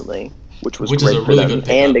Graham recently, which is great a for really them. good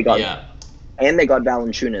pickup. And they got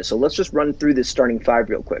Valanciunas. So let's just run through this starting 5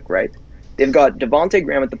 real quick, right? They've got Devontae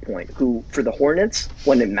Graham at the point, who for the Hornets,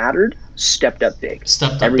 when it mattered, stepped up big.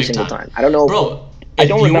 Every single time. I don't know. Bro, I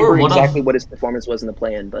don't remember exactly what his performance was in the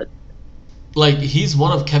play-in, but he's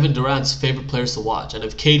one of Kevin Durant's favorite players to watch. And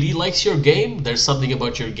if KD likes your game, there's something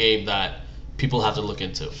about your game that people have to look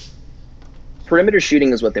into. Perimeter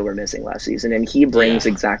shooting is what they were missing last season, and he brings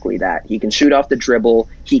exactly that. He can shoot off the dribble.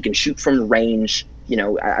 He can shoot from range.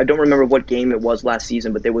 I don't remember what game it was last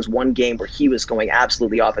season, but there was one game where he was going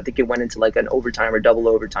absolutely off. I think it went into an overtime or double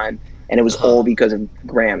overtime, and it was all because of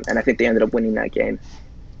Graham, and I think they ended up winning that game.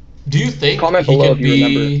 Do you think Comment below if you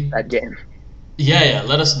remember that game. Yeah,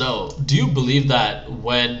 let us know. Do you believe that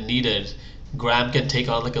when needed, Graham can take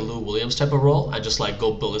on like a Lou Williams type of role and just like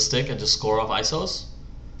go ballistic and just score off ISOs?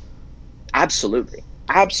 Absolutely.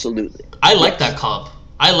 Absolutely. I like Yes. that comp.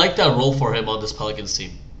 I like that role for him on this Pelicans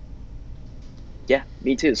team. Yeah,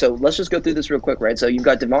 me too. So let's just go through this real quick, right? So you've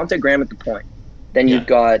got Devonte Graham at the point. Then Yeah. you've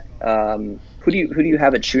got who do you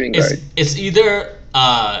have at shooting guard? It's either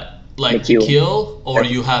like Nikhil. Nikhil or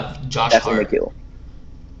you have Josh Definitely Hart. Nikhil.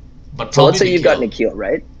 But So let's say probably you've got Nikhil. Nikhil,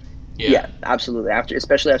 right? Yeah. Yeah, absolutely.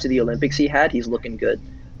 Especially after the Olympics he's looking good.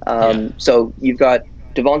 Yeah. So you've got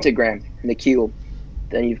Devonte Graham, Nikhil,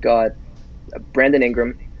 then you've got Brandon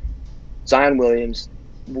Ingram, Zion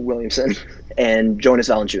Williamson, and Jonas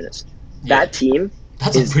Valanciunas. Yeah. That team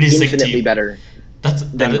That's a is pretty sick infinitely team. better.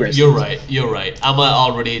 Grizzlies. You're right. You're right.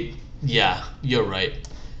 Yeah, you're right.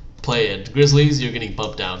 Play it. Grizzlies, you're getting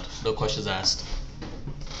bumped down. No questions asked.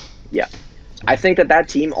 Yeah. I think that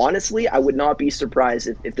team, honestly, I would not be surprised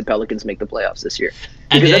if the Pelicans make the playoffs this year.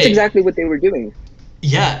 And Because that's hey, exactly what they were doing.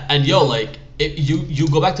 Yeah, and yo, like you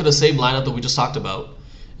go back to the same lineup that we just talked about.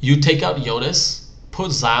 You take out Jonas,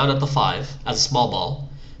 put Zion at the 5 as a small ball,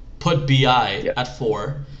 put Bi Yeah. at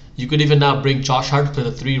 4. You could even now bring Josh Hart to play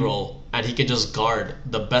the 3 role, and he can just guard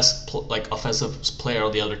the best offensive player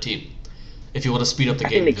on the other team. If you want to speed up the I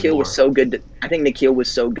game think even Nikhil more. was so good. I think Nikhil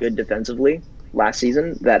was so good defensively last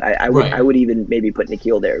season that Right. I would even maybe put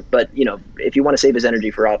Nikhil there. But if you want to save his energy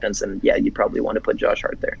for offense, then yeah, you'd probably want to put Josh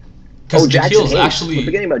Hart there. Because Jackson Nikhil's Hayes. actually, We're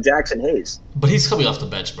forgetting about Jackson Hayes. but he's coming off the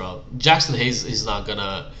bench, bro. Jackson Hayes is not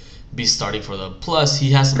gonna be starting for them. Plus,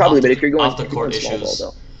 he has some Probably, off but the, if you're going off the court small ball, issues.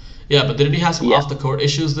 though. Yeah, but didn't he have some Yeah. off the court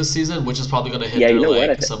issues this season, which is probably going to hit Yeah, their you know what,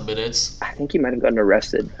 I some minutes. I think he might have gotten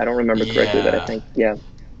arrested. I don't remember correctly, but I Yeah. think yeah.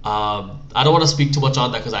 I don't want to speak too much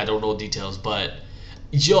on that because I don't know details, but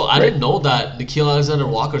yo, I Right. didn't know that Nikhil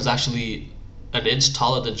Alexander-Walker is actually an inch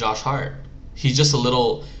taller than Josh Hart. He's just a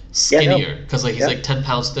little Yeah, no. skinnier because he's Yeah. like 10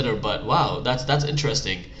 pounds thinner. But wow, that's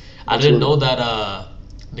interesting. I didn't know that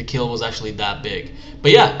Nikhil was actually that big.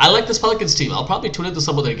 But yeah, I like this Pelicans team. I'll probably tune into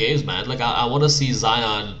some of their games, man. Like I want to see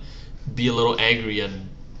Zion be a little angry and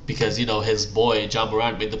because his boy John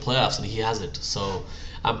Morant made the playoffs and he hasn't. So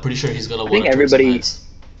I'm pretty sure he's gonna want think to turn some everybody- heads.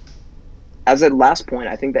 As a last point,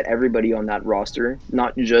 I think that everybody on that roster,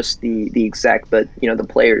 not just the exec, but the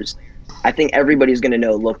players, I think everybody's going to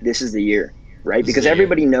know. Look, this is the year, right? This is Because the year.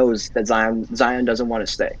 everybody knows that Zion doesn't want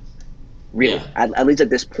to stay, really, Yeah. at least at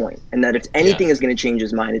this point, and that if anything is going to change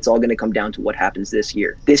his mind, it's all going to come down to what happens this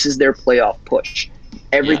year. This is their playoff push.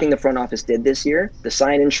 Everything the front office did this year, the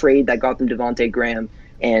sign-in trade that got them Devonte Graham,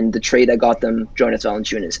 and the trade that got them Jonas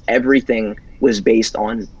Valanciunas, everything was based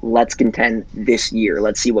on let's contend this year.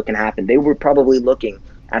 Let's see what can happen. They were probably looking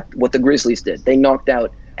at what the Grizzlies did. They knocked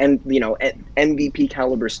out MVP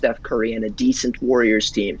caliber Steph Curry and a decent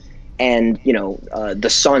Warriors team. And the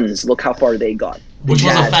Suns, look how far they got. The Which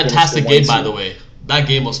was a Jazz finished fantastic the game, 1 by seed. the way. That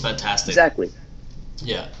game was fantastic. Exactly.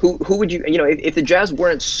 Yeah. Who would you if the Jazz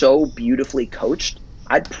weren't so beautifully coached,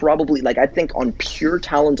 I'd probably I think on pure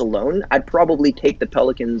talent alone, I'd probably take the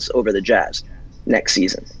Pelicans over the Jazz next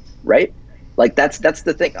season, right? Like that's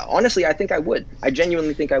the thing. Honestly, I think I would. I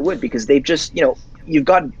genuinely think I would because they've just you've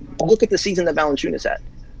got look at the season that Valanciunas had.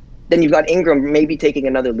 Then you've got Ingram maybe taking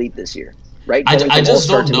another leap this year, right? I Going from just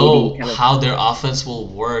all-star don't to know maybe kind of- how their offense will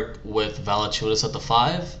work with Valanciunas at the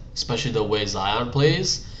 5, especially the way Zion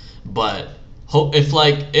plays. But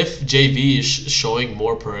if JV is showing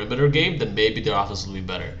more perimeter game, then maybe their offense will be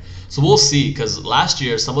better. So we'll see. Because last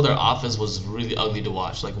year some of their offense was really ugly to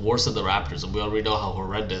watch, like worse than the Raptors, and we already know how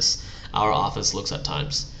horrendous our offense looks at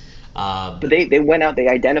times. But they went out, they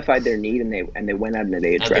identified their need, and they went out and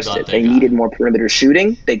they addressed got it. their They guy. needed more perimeter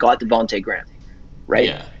shooting. They got Devonte Graham, right?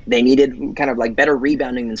 Yeah. They needed kind of like better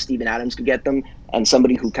rebounding than Steven Adams could get them, and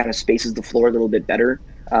somebody who kind of spaces the floor a little bit better.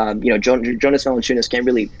 Jonas Valanciunas can't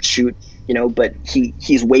really shoot, but he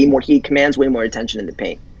commands way more attention in the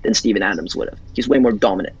paint than Steven Adams would have. He's way more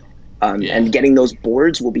dominant. Yeah. And getting those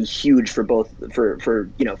boards will be huge for both for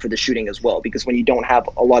the shooting as well, because when you don't have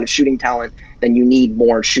a lot of shooting talent, then you need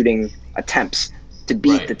more shooting attempts to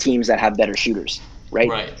beat Right. the teams that have better shooters, right?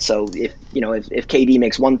 Right. So if KD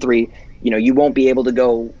makes 1-3, you won't be able to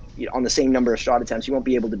go on the same number of shot attempts. You won't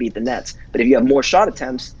be able to beat the Nets. But if you have more shot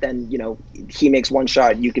attempts, then he makes 1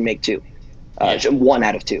 shot, you can make 2, Yeah. 1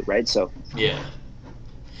 out of 2, right? So Yeah.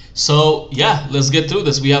 So yeah, let's get through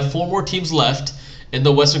this. We have 4 more teams left in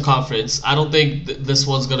the Western Conference. I don't think this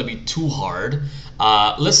one's gonna be too hard.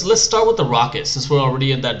 Let's start with the Rockets since we're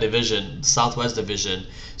already in that division, Southwest Division.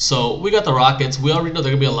 So we got the Rockets. We already know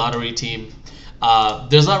they're gonna be a lottery team.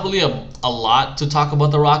 There's not really a lot to talk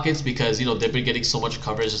about the Rockets because they've been getting so much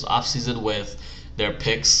coverage this offseason with their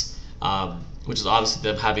picks, which is obviously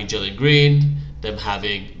them having Jalen Green, them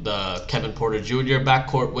having the Kevin Porter Jr.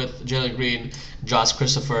 backcourt with Jalen Green, Josh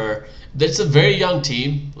Christopher. It's a very young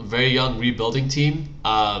team, a very young rebuilding team.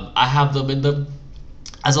 I have them in the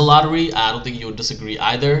as a lottery. I don't think you would disagree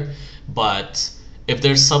either. But if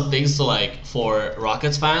there's some things to like for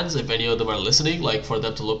Rockets fans, if any of them are listening, like for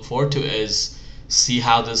them to look forward to is see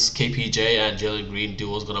how this KPJ and Jalen Green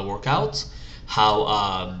duo is gonna work out.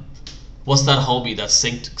 How what's that homie that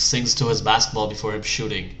sings to his basketball before him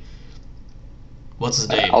shooting? What's his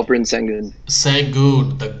name? Alperen Sengun.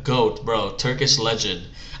 Sengun, the GOAT, bro, Turkish legend.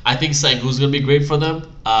 I think Sengun's gonna be great for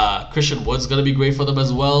them. Christian Wood's gonna be great for them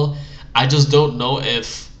as well. I just don't know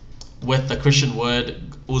if with the Christian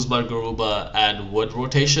Wood, Usman Garuba, and Wood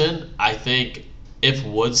rotation, I think if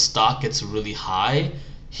Wood's stock gets really high,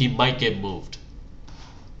 he might get moved.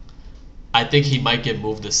 I think he might get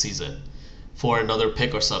moved this season for another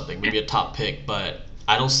pick or something, maybe a top pick, but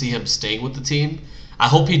I don't see him staying with the team. I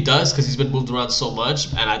hope he does because he's been moved around so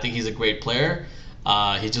much, and I think he's a great player.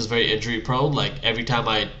 He's just very injury prone. Like every time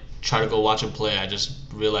I try to go watch him play, I just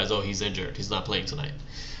realize, oh, he's injured. He's not playing tonight.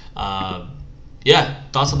 Yeah,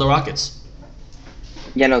 thoughts on the Rockets?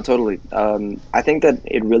 Yeah, no, totally. I think that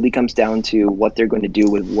it really comes down to what they're going to do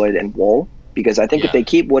with Wood and Wall, because I think if they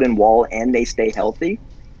keep Wood and Wall and they stay healthy,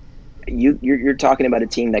 you're talking about a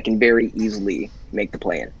team that can very easily make the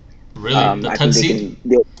play-in. Really? The 10 seed?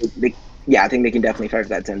 I think they can definitely fight for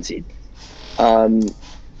that 10 seed. But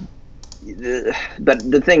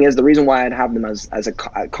the thing is, the reason why I'd have them as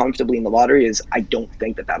comfortably in the lottery is I don't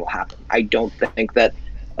think that that'll happen. I don't think that,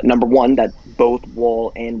 number one, that both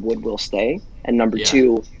Wall and Wood will stay. And number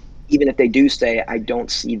two, even if they do stay, I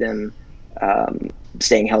don't see them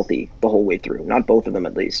staying healthy the whole way through. Not both of them,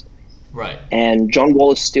 at least. Right. And John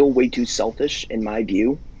Wall is still way too selfish, in my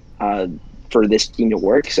view, for this team to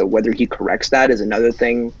work. So whether he corrects that is another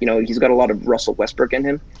thing. You know, he's got a lot of Russell Westbrook in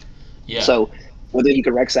him. Yeah. So whether he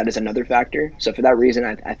corrects that is another factor. So for that reason,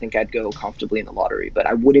 I think I'd go comfortably in the lottery. But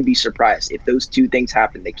I wouldn't be surprised if those two things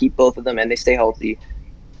happen. They keep both of them and they stay healthy.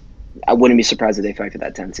 I wouldn't be surprised if they fight for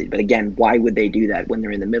that 10 seed. But again, why would they do that when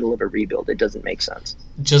they're in the middle of a rebuild? It doesn't make sense.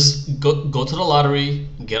 Just go to the lottery,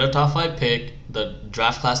 get a top 5 pick. The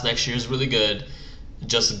draft class next year is really good.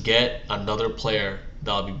 Just get another player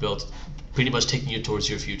that'll be built, pretty much taking you towards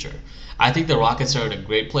your future. I think the Rockets are in a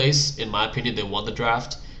great place. In my opinion, they won the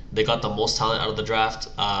draft. They got the most talent out of the draft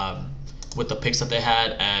with the picks that they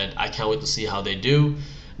had, and I can't wait to see how they do.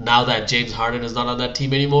 Now that James Harden is not on that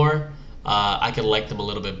team anymore, I can like them a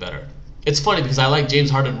little bit better. It's funny because I like James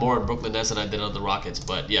Harden more in Brooklyn Nets than I did on the Rockets,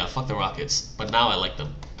 but yeah, fuck the Rockets. But now I like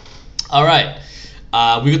them. All right.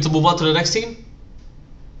 We get to move on to the next team?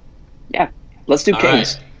 Yeah. Let's do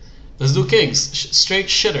Kings. Right. Let's do Kings. Straight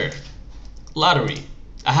shitter. Lottery.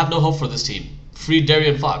 I have no hope for this team. Free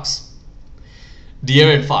De'Aaron Fox.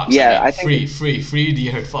 De'Aaron Fox. Yeah, I think free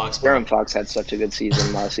De'Aaron Fox. De'Aaron Fox had such a good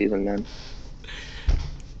season last season, man.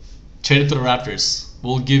 Trade him to the Raptors.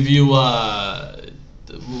 We'll give you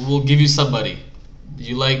somebody.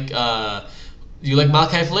 You like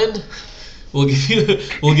Malachi Flynn? We'll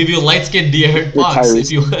give you a light-skinned De'Aaron Fox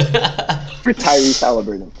if you for Tyrese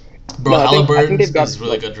Halliburton. Bro, Halliburton is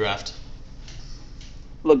really good draft.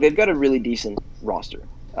 Look, they've got a really decent roster.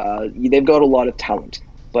 They've got a lot of talent,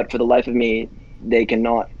 but for the life of me, they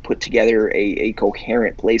cannot put together a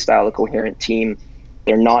coherent play style, a coherent team.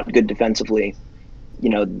 They're not good defensively. You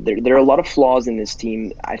know, there are a lot of flaws in this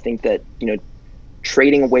team. I think that, you know,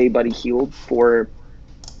 trading away Buddy Hield for,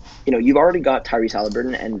 you know, you've already got Tyrese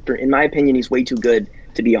Halliburton, and in my opinion, he's way too good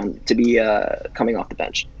to be coming off the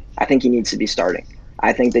bench. I think he needs to be starting.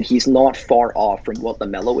 I think that he's not far off from what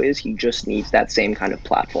LaMelo is. He just needs that same kind of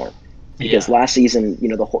platform. Because last season, you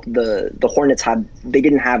know, the Hornets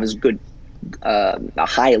didn't have as good a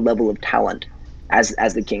high level of talent as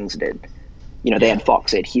the Kings did. You know, they had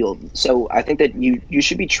Fox, they had Hield. So I think that you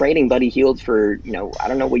should be trading Buddy Hield for, you know, I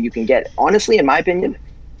don't know what you can get. Honestly, in my opinion,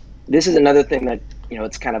 this is another thing that, you know,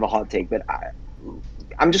 it's kind of a hot take, but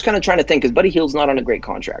I'm just kind of trying to think, because Buddy Hield's not on a great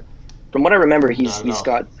contract. From what I remember, he's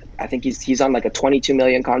got, I think he's on like a $22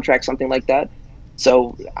 million contract, something like that.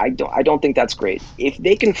 So I don't think that's great. If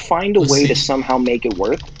they can find a way to somehow make it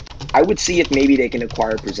work, I would see if maybe they can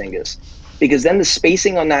acquire Porzingis, because then the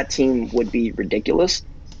spacing on that team would be ridiculous.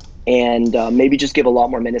 And maybe just give a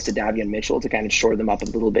lot more minutes to Davion Mitchell to kind of shore them up a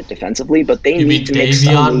little bit defensively. But they need to make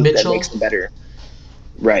some move that makes them better.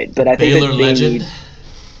 Right, but I think Baylor legend.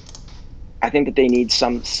 I think that they need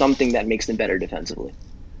something that makes them better defensively.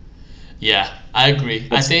 Yeah, I agree.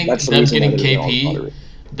 I think them getting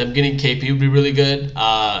KP would be really good.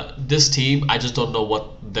 This team, I just don't know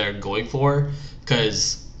what they're going for,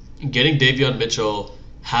 because getting Davion Mitchell,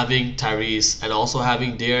 having Tyrese, and also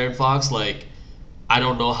having De'Aaron Fox, like, I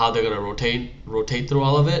don't know how they're gonna rotate through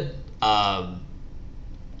all of it.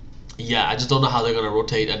 Yeah, I just don't know how they're gonna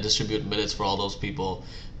rotate and distribute minutes for all those people.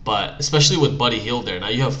 But especially with Buddy Hield there, now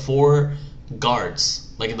you have 4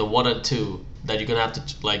 guards like in the 1 and 2 that you're gonna have to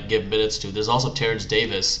like give minutes to. There's also Terrence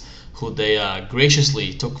Davis, who they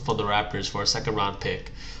graciously took from the Raptors for a second-round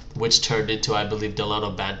pick, which turned into, I believe,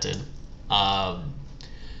 Delano Banton.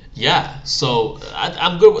 Yeah, so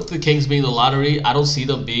I'm good with the Kings being the lottery. I don't see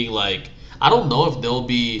them being like, I don't know if they'll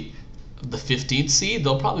be the 15th seed.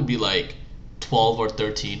 They'll probably be like 12 or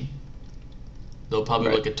 13. They'll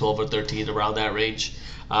probably look at 12 or 13 around that range.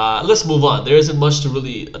 Let's move on. There isn't much to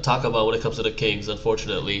really talk about when it comes to the Kings,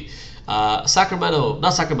 unfortunately. San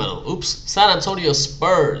Antonio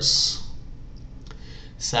Spurs.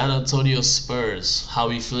 San Antonio Spurs. How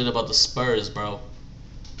are you feeling about the Spurs, bro?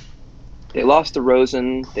 They lost to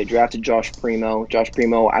DeRozan. They drafted Josh Primo. Josh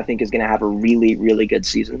Primo, I think, is going to have a really, really good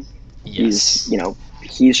season. Yes.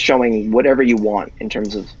 He's showing whatever you want in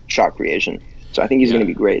terms of shot creation. So I think he's going to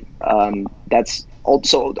be great. That's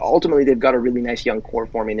also ultimately they've got a really nice young core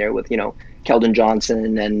forming there with Keldon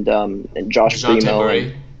Johnson and Josh Primo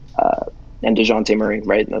and DeJounte Murray.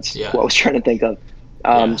 Right, that's what I was trying to think of.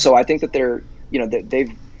 So I think that they're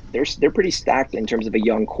pretty stacked in terms of a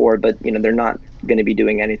young core, but they're not going to be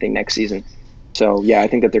doing anything next season. So yeah, I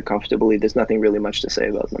think that they're comfortably. There's nothing really much to say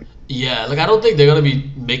about them. Yeah, like I don't think they're gonna be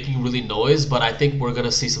making really noise, but I think we're gonna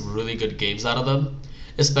see some really good games out of them.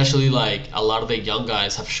 Especially like a lot of the young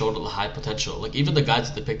guys have shown a high potential. Like even the guys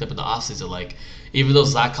that they picked up in the offseason, like even though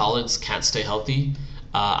Zach Collins can't stay healthy,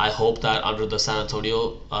 I hope that under the San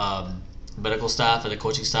Antonio medical staff and the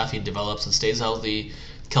coaching staff, he develops and stays healthy.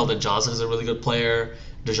 Keldon Johnson is a really good player.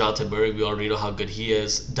 DeJounte Murray, we already know how good he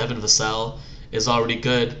is. Devin Vassell is already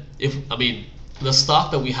good. The stock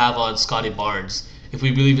that we have on Scotty Barnes, if we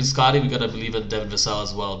believe in Scotty, we gotta believe in Devin Vassell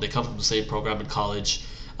as well. They come from the same program in college.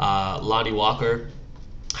 Lonnie Walker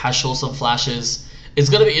has shown some flashes. It's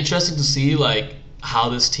gonna be interesting to see like how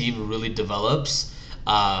this team really develops.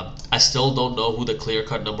 I still don't know who the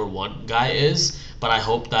clear-cut number 1 guy is, but I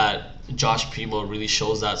hope that Josh Primo really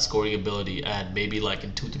shows that scoring ability and maybe like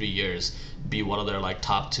in 2-3 years be one of their like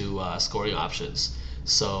top 2 scoring options.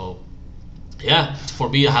 So yeah, for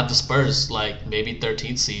me, I have the Spurs like maybe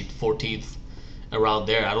 13th seed, 14th, around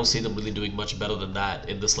there. I don't see them really doing much better than that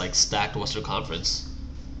in this like stacked Western Conference.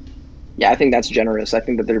 Yeah, I think that's generous. I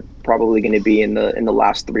think that they're probably going to be in the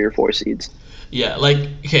last 3 or 4 seeds. Yeah, like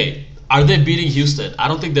okay, are they beating Houston? I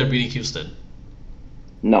don't think they're beating Houston.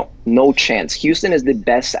 No chance. Houston is the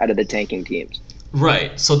best out of the tanking teams.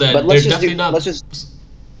 Right. So then but they're definitely not.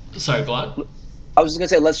 Sorry, go on. I was just gonna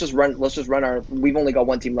say let's just run our. We've only got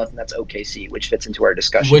one team left, and that's OKC, which fits into our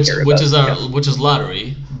discussion. Which is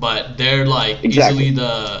lottery, but they're like easily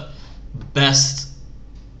the best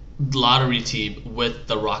lottery team with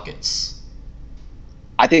the Rockets.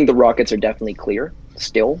 I think the Rockets are definitely clear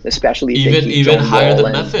still, especially if they keep even John higher Wall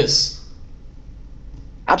than Memphis.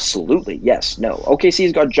 Absolutely, yes. No,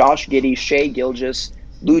 OKC's got Josh Giddey, Shea Gilgeous,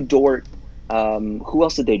 Lou Dort. Who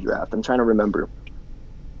else did they draft? I'm trying to remember.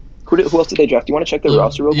 Who else did they draft? Do you want to check their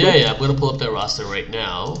roster real quick? Yeah, I'm going to pull up their roster right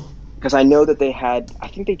now. Because I know that they had, I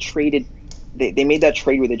think they traded, they made that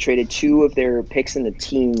trade where they traded 2 of their picks in the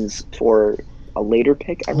teens for a later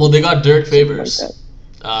pick. Well, they got Derek Favors.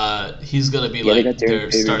 He's going to be like their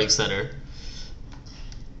starting center.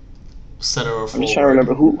 Center or forward. I'm just trying to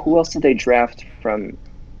remember, who else did they draft from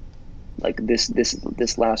like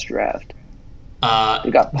this last draft?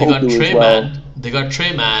 They got Trey Mann. They got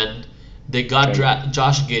Trey Mann. They got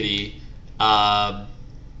Josh Giddey,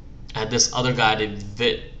 and this other guy named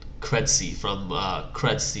Vit Krejci from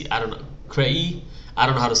Krejci. I don't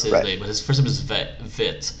know how to say his name, but his first name is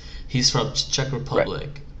Vit. He's from Czech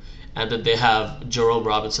Republic, and then they have Jerome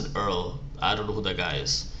Robinson Earl. I don't know who that guy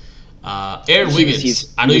is. Aaron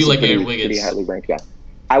Wiggins. I know you like Aaron Wiggins. Pretty highly ranked guy.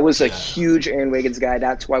 I was a huge Aaron Wiggins guy.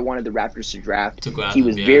 That's who I wanted the Raptors to draft. He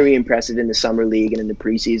was very impressive in the summer league and in the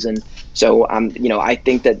preseason. So, I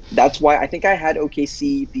think that's why I think I had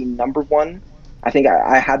OKC the number 1. I think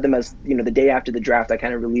I had them as, the day after the draft, I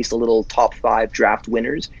kind of released a little top 5 draft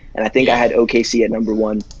winners. And I think I had OKC at number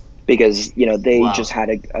 1 because, they just had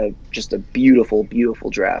a beautiful, beautiful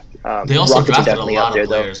draft. They also Rockets drafted a lot of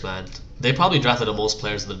players, man. They probably drafted the most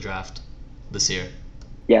players in the draft this year.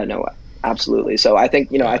 Yeah, no, absolutely. So I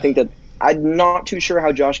think, I think that I'm not too sure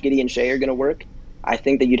how Josh Giddey and Shea are going to work. I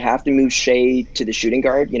think that you'd have to move Shea to the shooting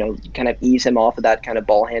guard, kind of ease him off of that kind of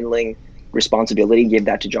ball handling responsibility, give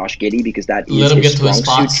that to Josh Giddey because that is let him his get to his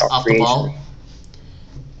strong spots suit, off the ball.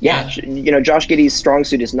 Yeah, Josh Giddey's strong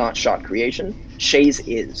suit is not shot creation. Shea's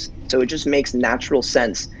is. So it just makes natural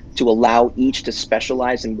sense to allow each to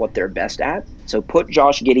specialize in what they're best at. So put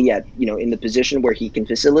Josh Giddey at, in the position where he can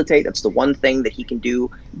facilitate. That's the one thing that he can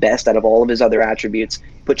do best out of all of his other attributes.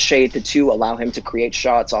 Put Shea at the 2, allow him to create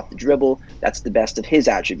shots off the dribble. That's the best of his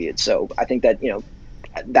attributes. So I think that,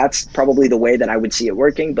 that's probably the way that I would see it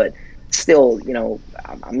working, but still,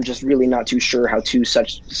 I'm just really not too sure how two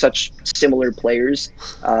such similar players,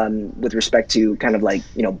 with respect to kind of like,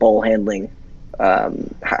 ball handling,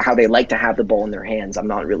 how they like to have the ball in their hands. I'm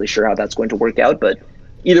not really sure how that's going to work out, but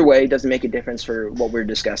either way, it doesn't make a difference for what we're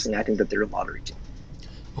discussing. I think that they're a lottery team.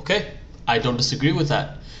 Okay, I don't disagree with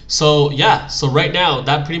that. So right now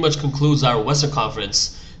that pretty much concludes our Western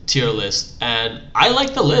Conference tier list, and I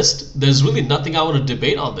like the list. There's really nothing I want to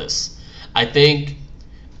debate on this. I think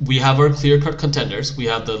we have our clear-cut contenders. We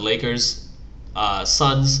have the Lakers,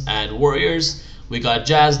 Suns, and Warriors. We got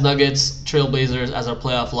Jazz, Nuggets, Trailblazers as our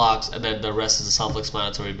playoff locks, and then the rest is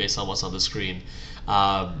self-explanatory based on what's on the screen.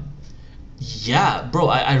 Yeah, bro,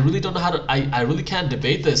 I really don't know how to. I really can't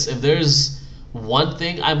debate this. If there's one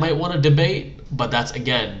thing I might want to debate, but that's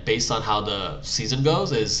again based on how the season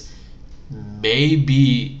goes, is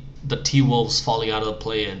maybe the T-Wolves falling out of the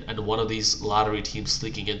play-in and one of these lottery teams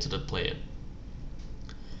sneaking into the play-in.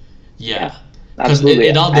 Yeah, because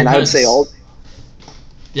it all depends. And I would say all.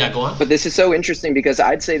 Yeah, go on. But this is so interesting because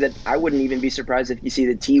I'd say that I wouldn't even be surprised if you see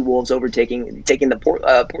the T-Wolves taking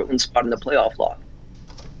the Portland spot in the playoff lock.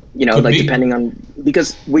 Depending on,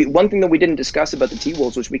 because one thing that we didn't discuss about the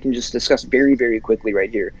T-Wolves, which we can just discuss very, very quickly right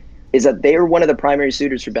here, is that they are one of the primary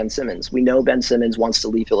suitors for Ben Simmons. We know Ben Simmons wants to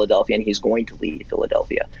leave Philadelphia, and he's going to leave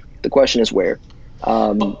Philadelphia. The question is where.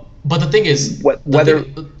 But the thing is, whether.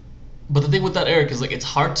 But the thing with that, Eric, is like it's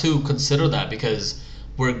hard to consider that because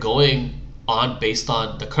we're going on based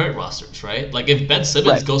on the current rosters, right? Like if Ben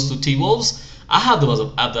Simmons goes to T-Wolves, I have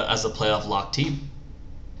them as a playoff lock team.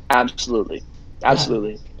 Absolutely.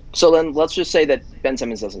 So then let's just say that Ben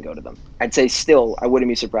Simmons doesn't go to them. I'd say still I wouldn't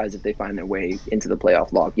be surprised if they find their way into the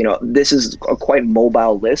playoff lock. This is a quite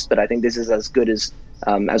mobile list, but I think this is as good as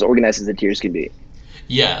organized as the tiers can be.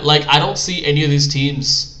 Yeah, like I don't see any of these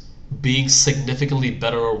teams being significantly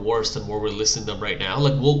better or worse than where we're listing them right now.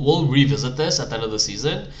 Like we'll revisit this at the end of the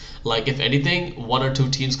season. Like if anything, one or two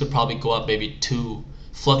teams could probably go up maybe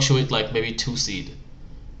fluctuate like maybe 2 seed.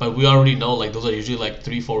 But we already know like those are usually like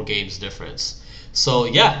 3-4 games difference. So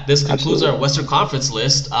yeah, this concludes our Western Conference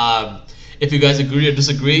list. If you guys agree or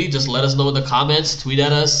disagree, just let us know in the comments, tweet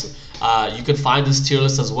at us. You can find this tier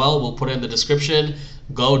list as well. We'll put it in the description.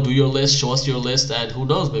 Go do your list, show us your list, and who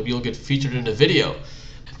knows, maybe you'll get featured in a video.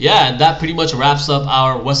 Yeah, and that pretty much wraps up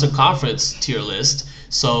our Western Conference tier list.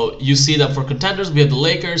 So you see that for contenders, we have the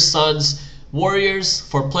Lakers, Suns, Warriors.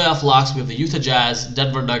 For playoff locks, we have the Utah Jazz,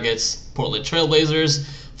 Denver Nuggets, Portland Trailblazers.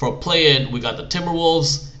 For play-in, we got the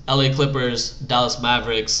Timberwolves, LA Clippers, Dallas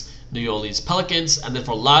Mavericks, New Orleans Pelicans. And then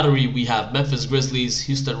for lottery, we have Memphis Grizzlies,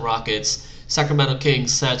 Houston Rockets, Sacramento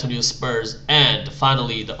Kings, San Antonio Spurs, and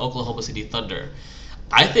finally the Oklahoma City Thunder.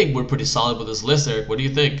 I think we're pretty solid with this list, Eric. What do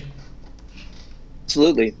you think?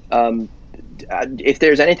 Absolutely. If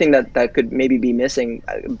there's anything that could maybe be missing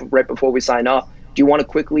right before we sign off, do you want to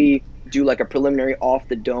quickly do like a preliminary off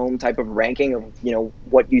the dome type of ranking of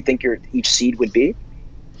what you think each seed would be?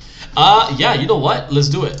 Yeah, you know what? Let's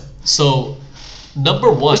do it. So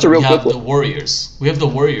number one, we have the Warriors. We have the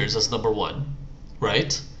Warriors as number 1,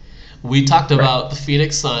 right? We talked about the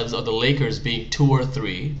Phoenix Suns or the Lakers being 2 or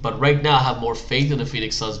 3, but right now I have more faith in the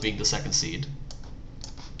Phoenix Suns being the 2nd seed.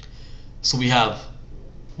 So we have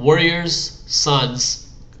Warriors,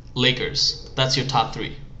 Suns, Lakers. That's your top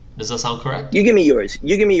 3. Does that sound correct? You give me yours.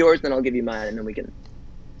 Then I'll give you mine, and then we can.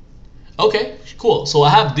 Okay, cool. So I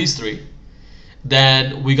have these 3.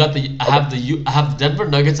 Then we got I have Denver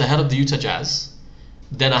Nuggets ahead of the Utah Jazz.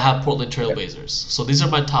 Then I have Portland Trailblazers. So these are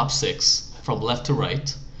my top 6 from left to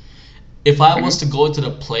right. If I was to go into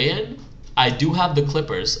the play-in, I do have the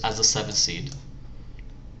Clippers as the 7th seed,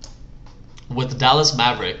 with the Dallas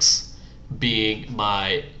Mavericks being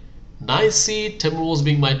my 9th seed, Timberwolves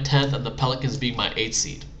being my 10th, and the Pelicans being my 8th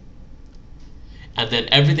seed. And then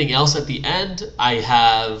everything else at the end, I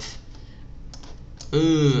have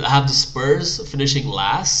the Spurs finishing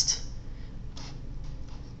last.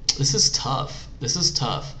 This is tough. This is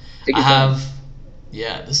tough.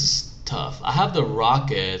 This is tough. I have the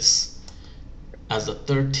Rockets as the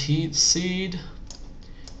 13th seed,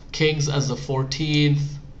 Kings as the 14th,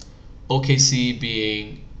 OKC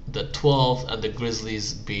being the 12th, and the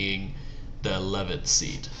Grizzlies being the 11th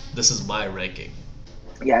seed. This is my ranking.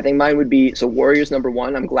 Yeah, I think mine would be, so Warriors number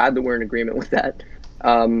 1. I'm glad that we're in agreement with that.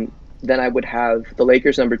 Then I would have the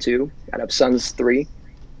Lakers number 2. I'd have Suns 3.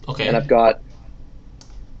 Okay. And I've got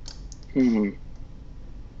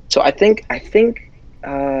So I think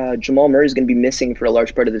Jamal Murray is going to be missing for a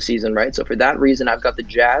large part of the season, right? So for that reason, I've got the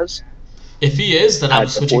Jazz. If he is, then I'm At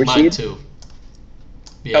the switching 4 mine seed? too.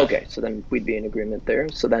 Yeah. Okay, so then we'd be in agreement there.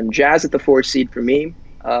 So then Jazz at the 4 seed for me.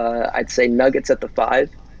 I'd say Nuggets at the 5.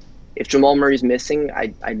 If Jamal Murray's missing,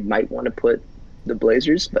 I might want to put the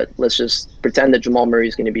Blazers, but let's just pretend that Jamal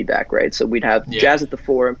Murray's going to be back, right? So we'd have Yeah. Jazz at the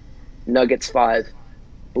 4, Nuggets 5,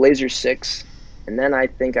 Blazers 6, and then I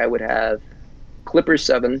think I would have Clippers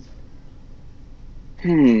 7.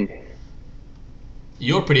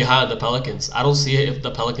 You're pretty high on the Pelicans. I don't see the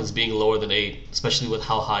Pelicans being lower than 8, especially with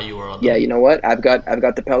how high you are on them. Yeah, you know what? I've got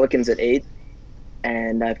the Pelicans at 8,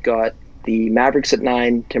 and I've got the Mavericks at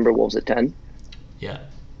 9, Timberwolves at 10. Yeah.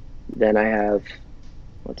 Then I have,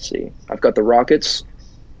 let's see, I've got the Rockets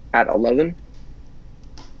at 11.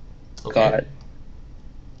 Okay. Got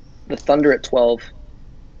the Thunder at 12.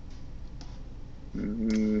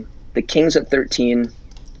 The Kings at 13.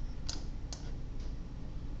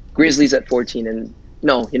 Grizzlies at 14. And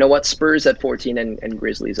no, you know what? Spurs at 14 and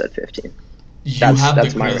Grizzlies at 15. You That's- have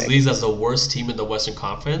that's the my Grizzlies as the worst team in the Western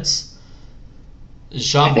Conference?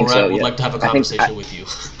 Jean I think Morant so, would yeah. like to have a I think- conversation with you.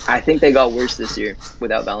 I think they got worse this year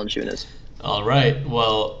without Valanciunas. All right.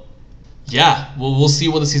 Well, yeah. We'll see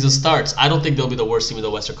when the season starts. I don't think they'll be the worst team in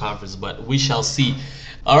the Western Conference, but we shall see.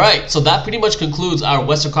 All right. So that pretty much concludes our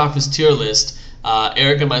Western Conference tier list.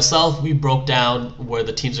 Eric and myself, we broke down where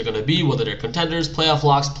the teams are going to be, whether they're contenders, playoff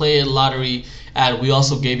locks, play-in, lottery, and we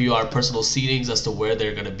also gave you our personal seedings as to where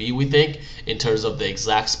they're going to be, we think, in terms of the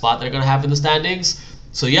exact spot they're going to have in the standings.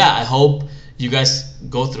 So yeah, I hope you guys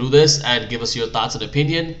go through this and give us your thoughts and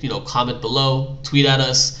opinion. You know, comment below, tweet at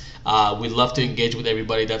us. We'd love to engage with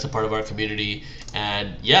everybody that's a part of our community.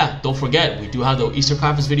 And yeah, don't forget, we do have the Eastern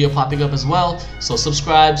Conference video popping up as well. So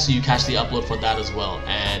subscribe so you catch the upload for that as well.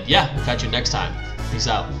 And yeah, we'll catch you next time. Peace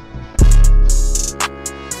out.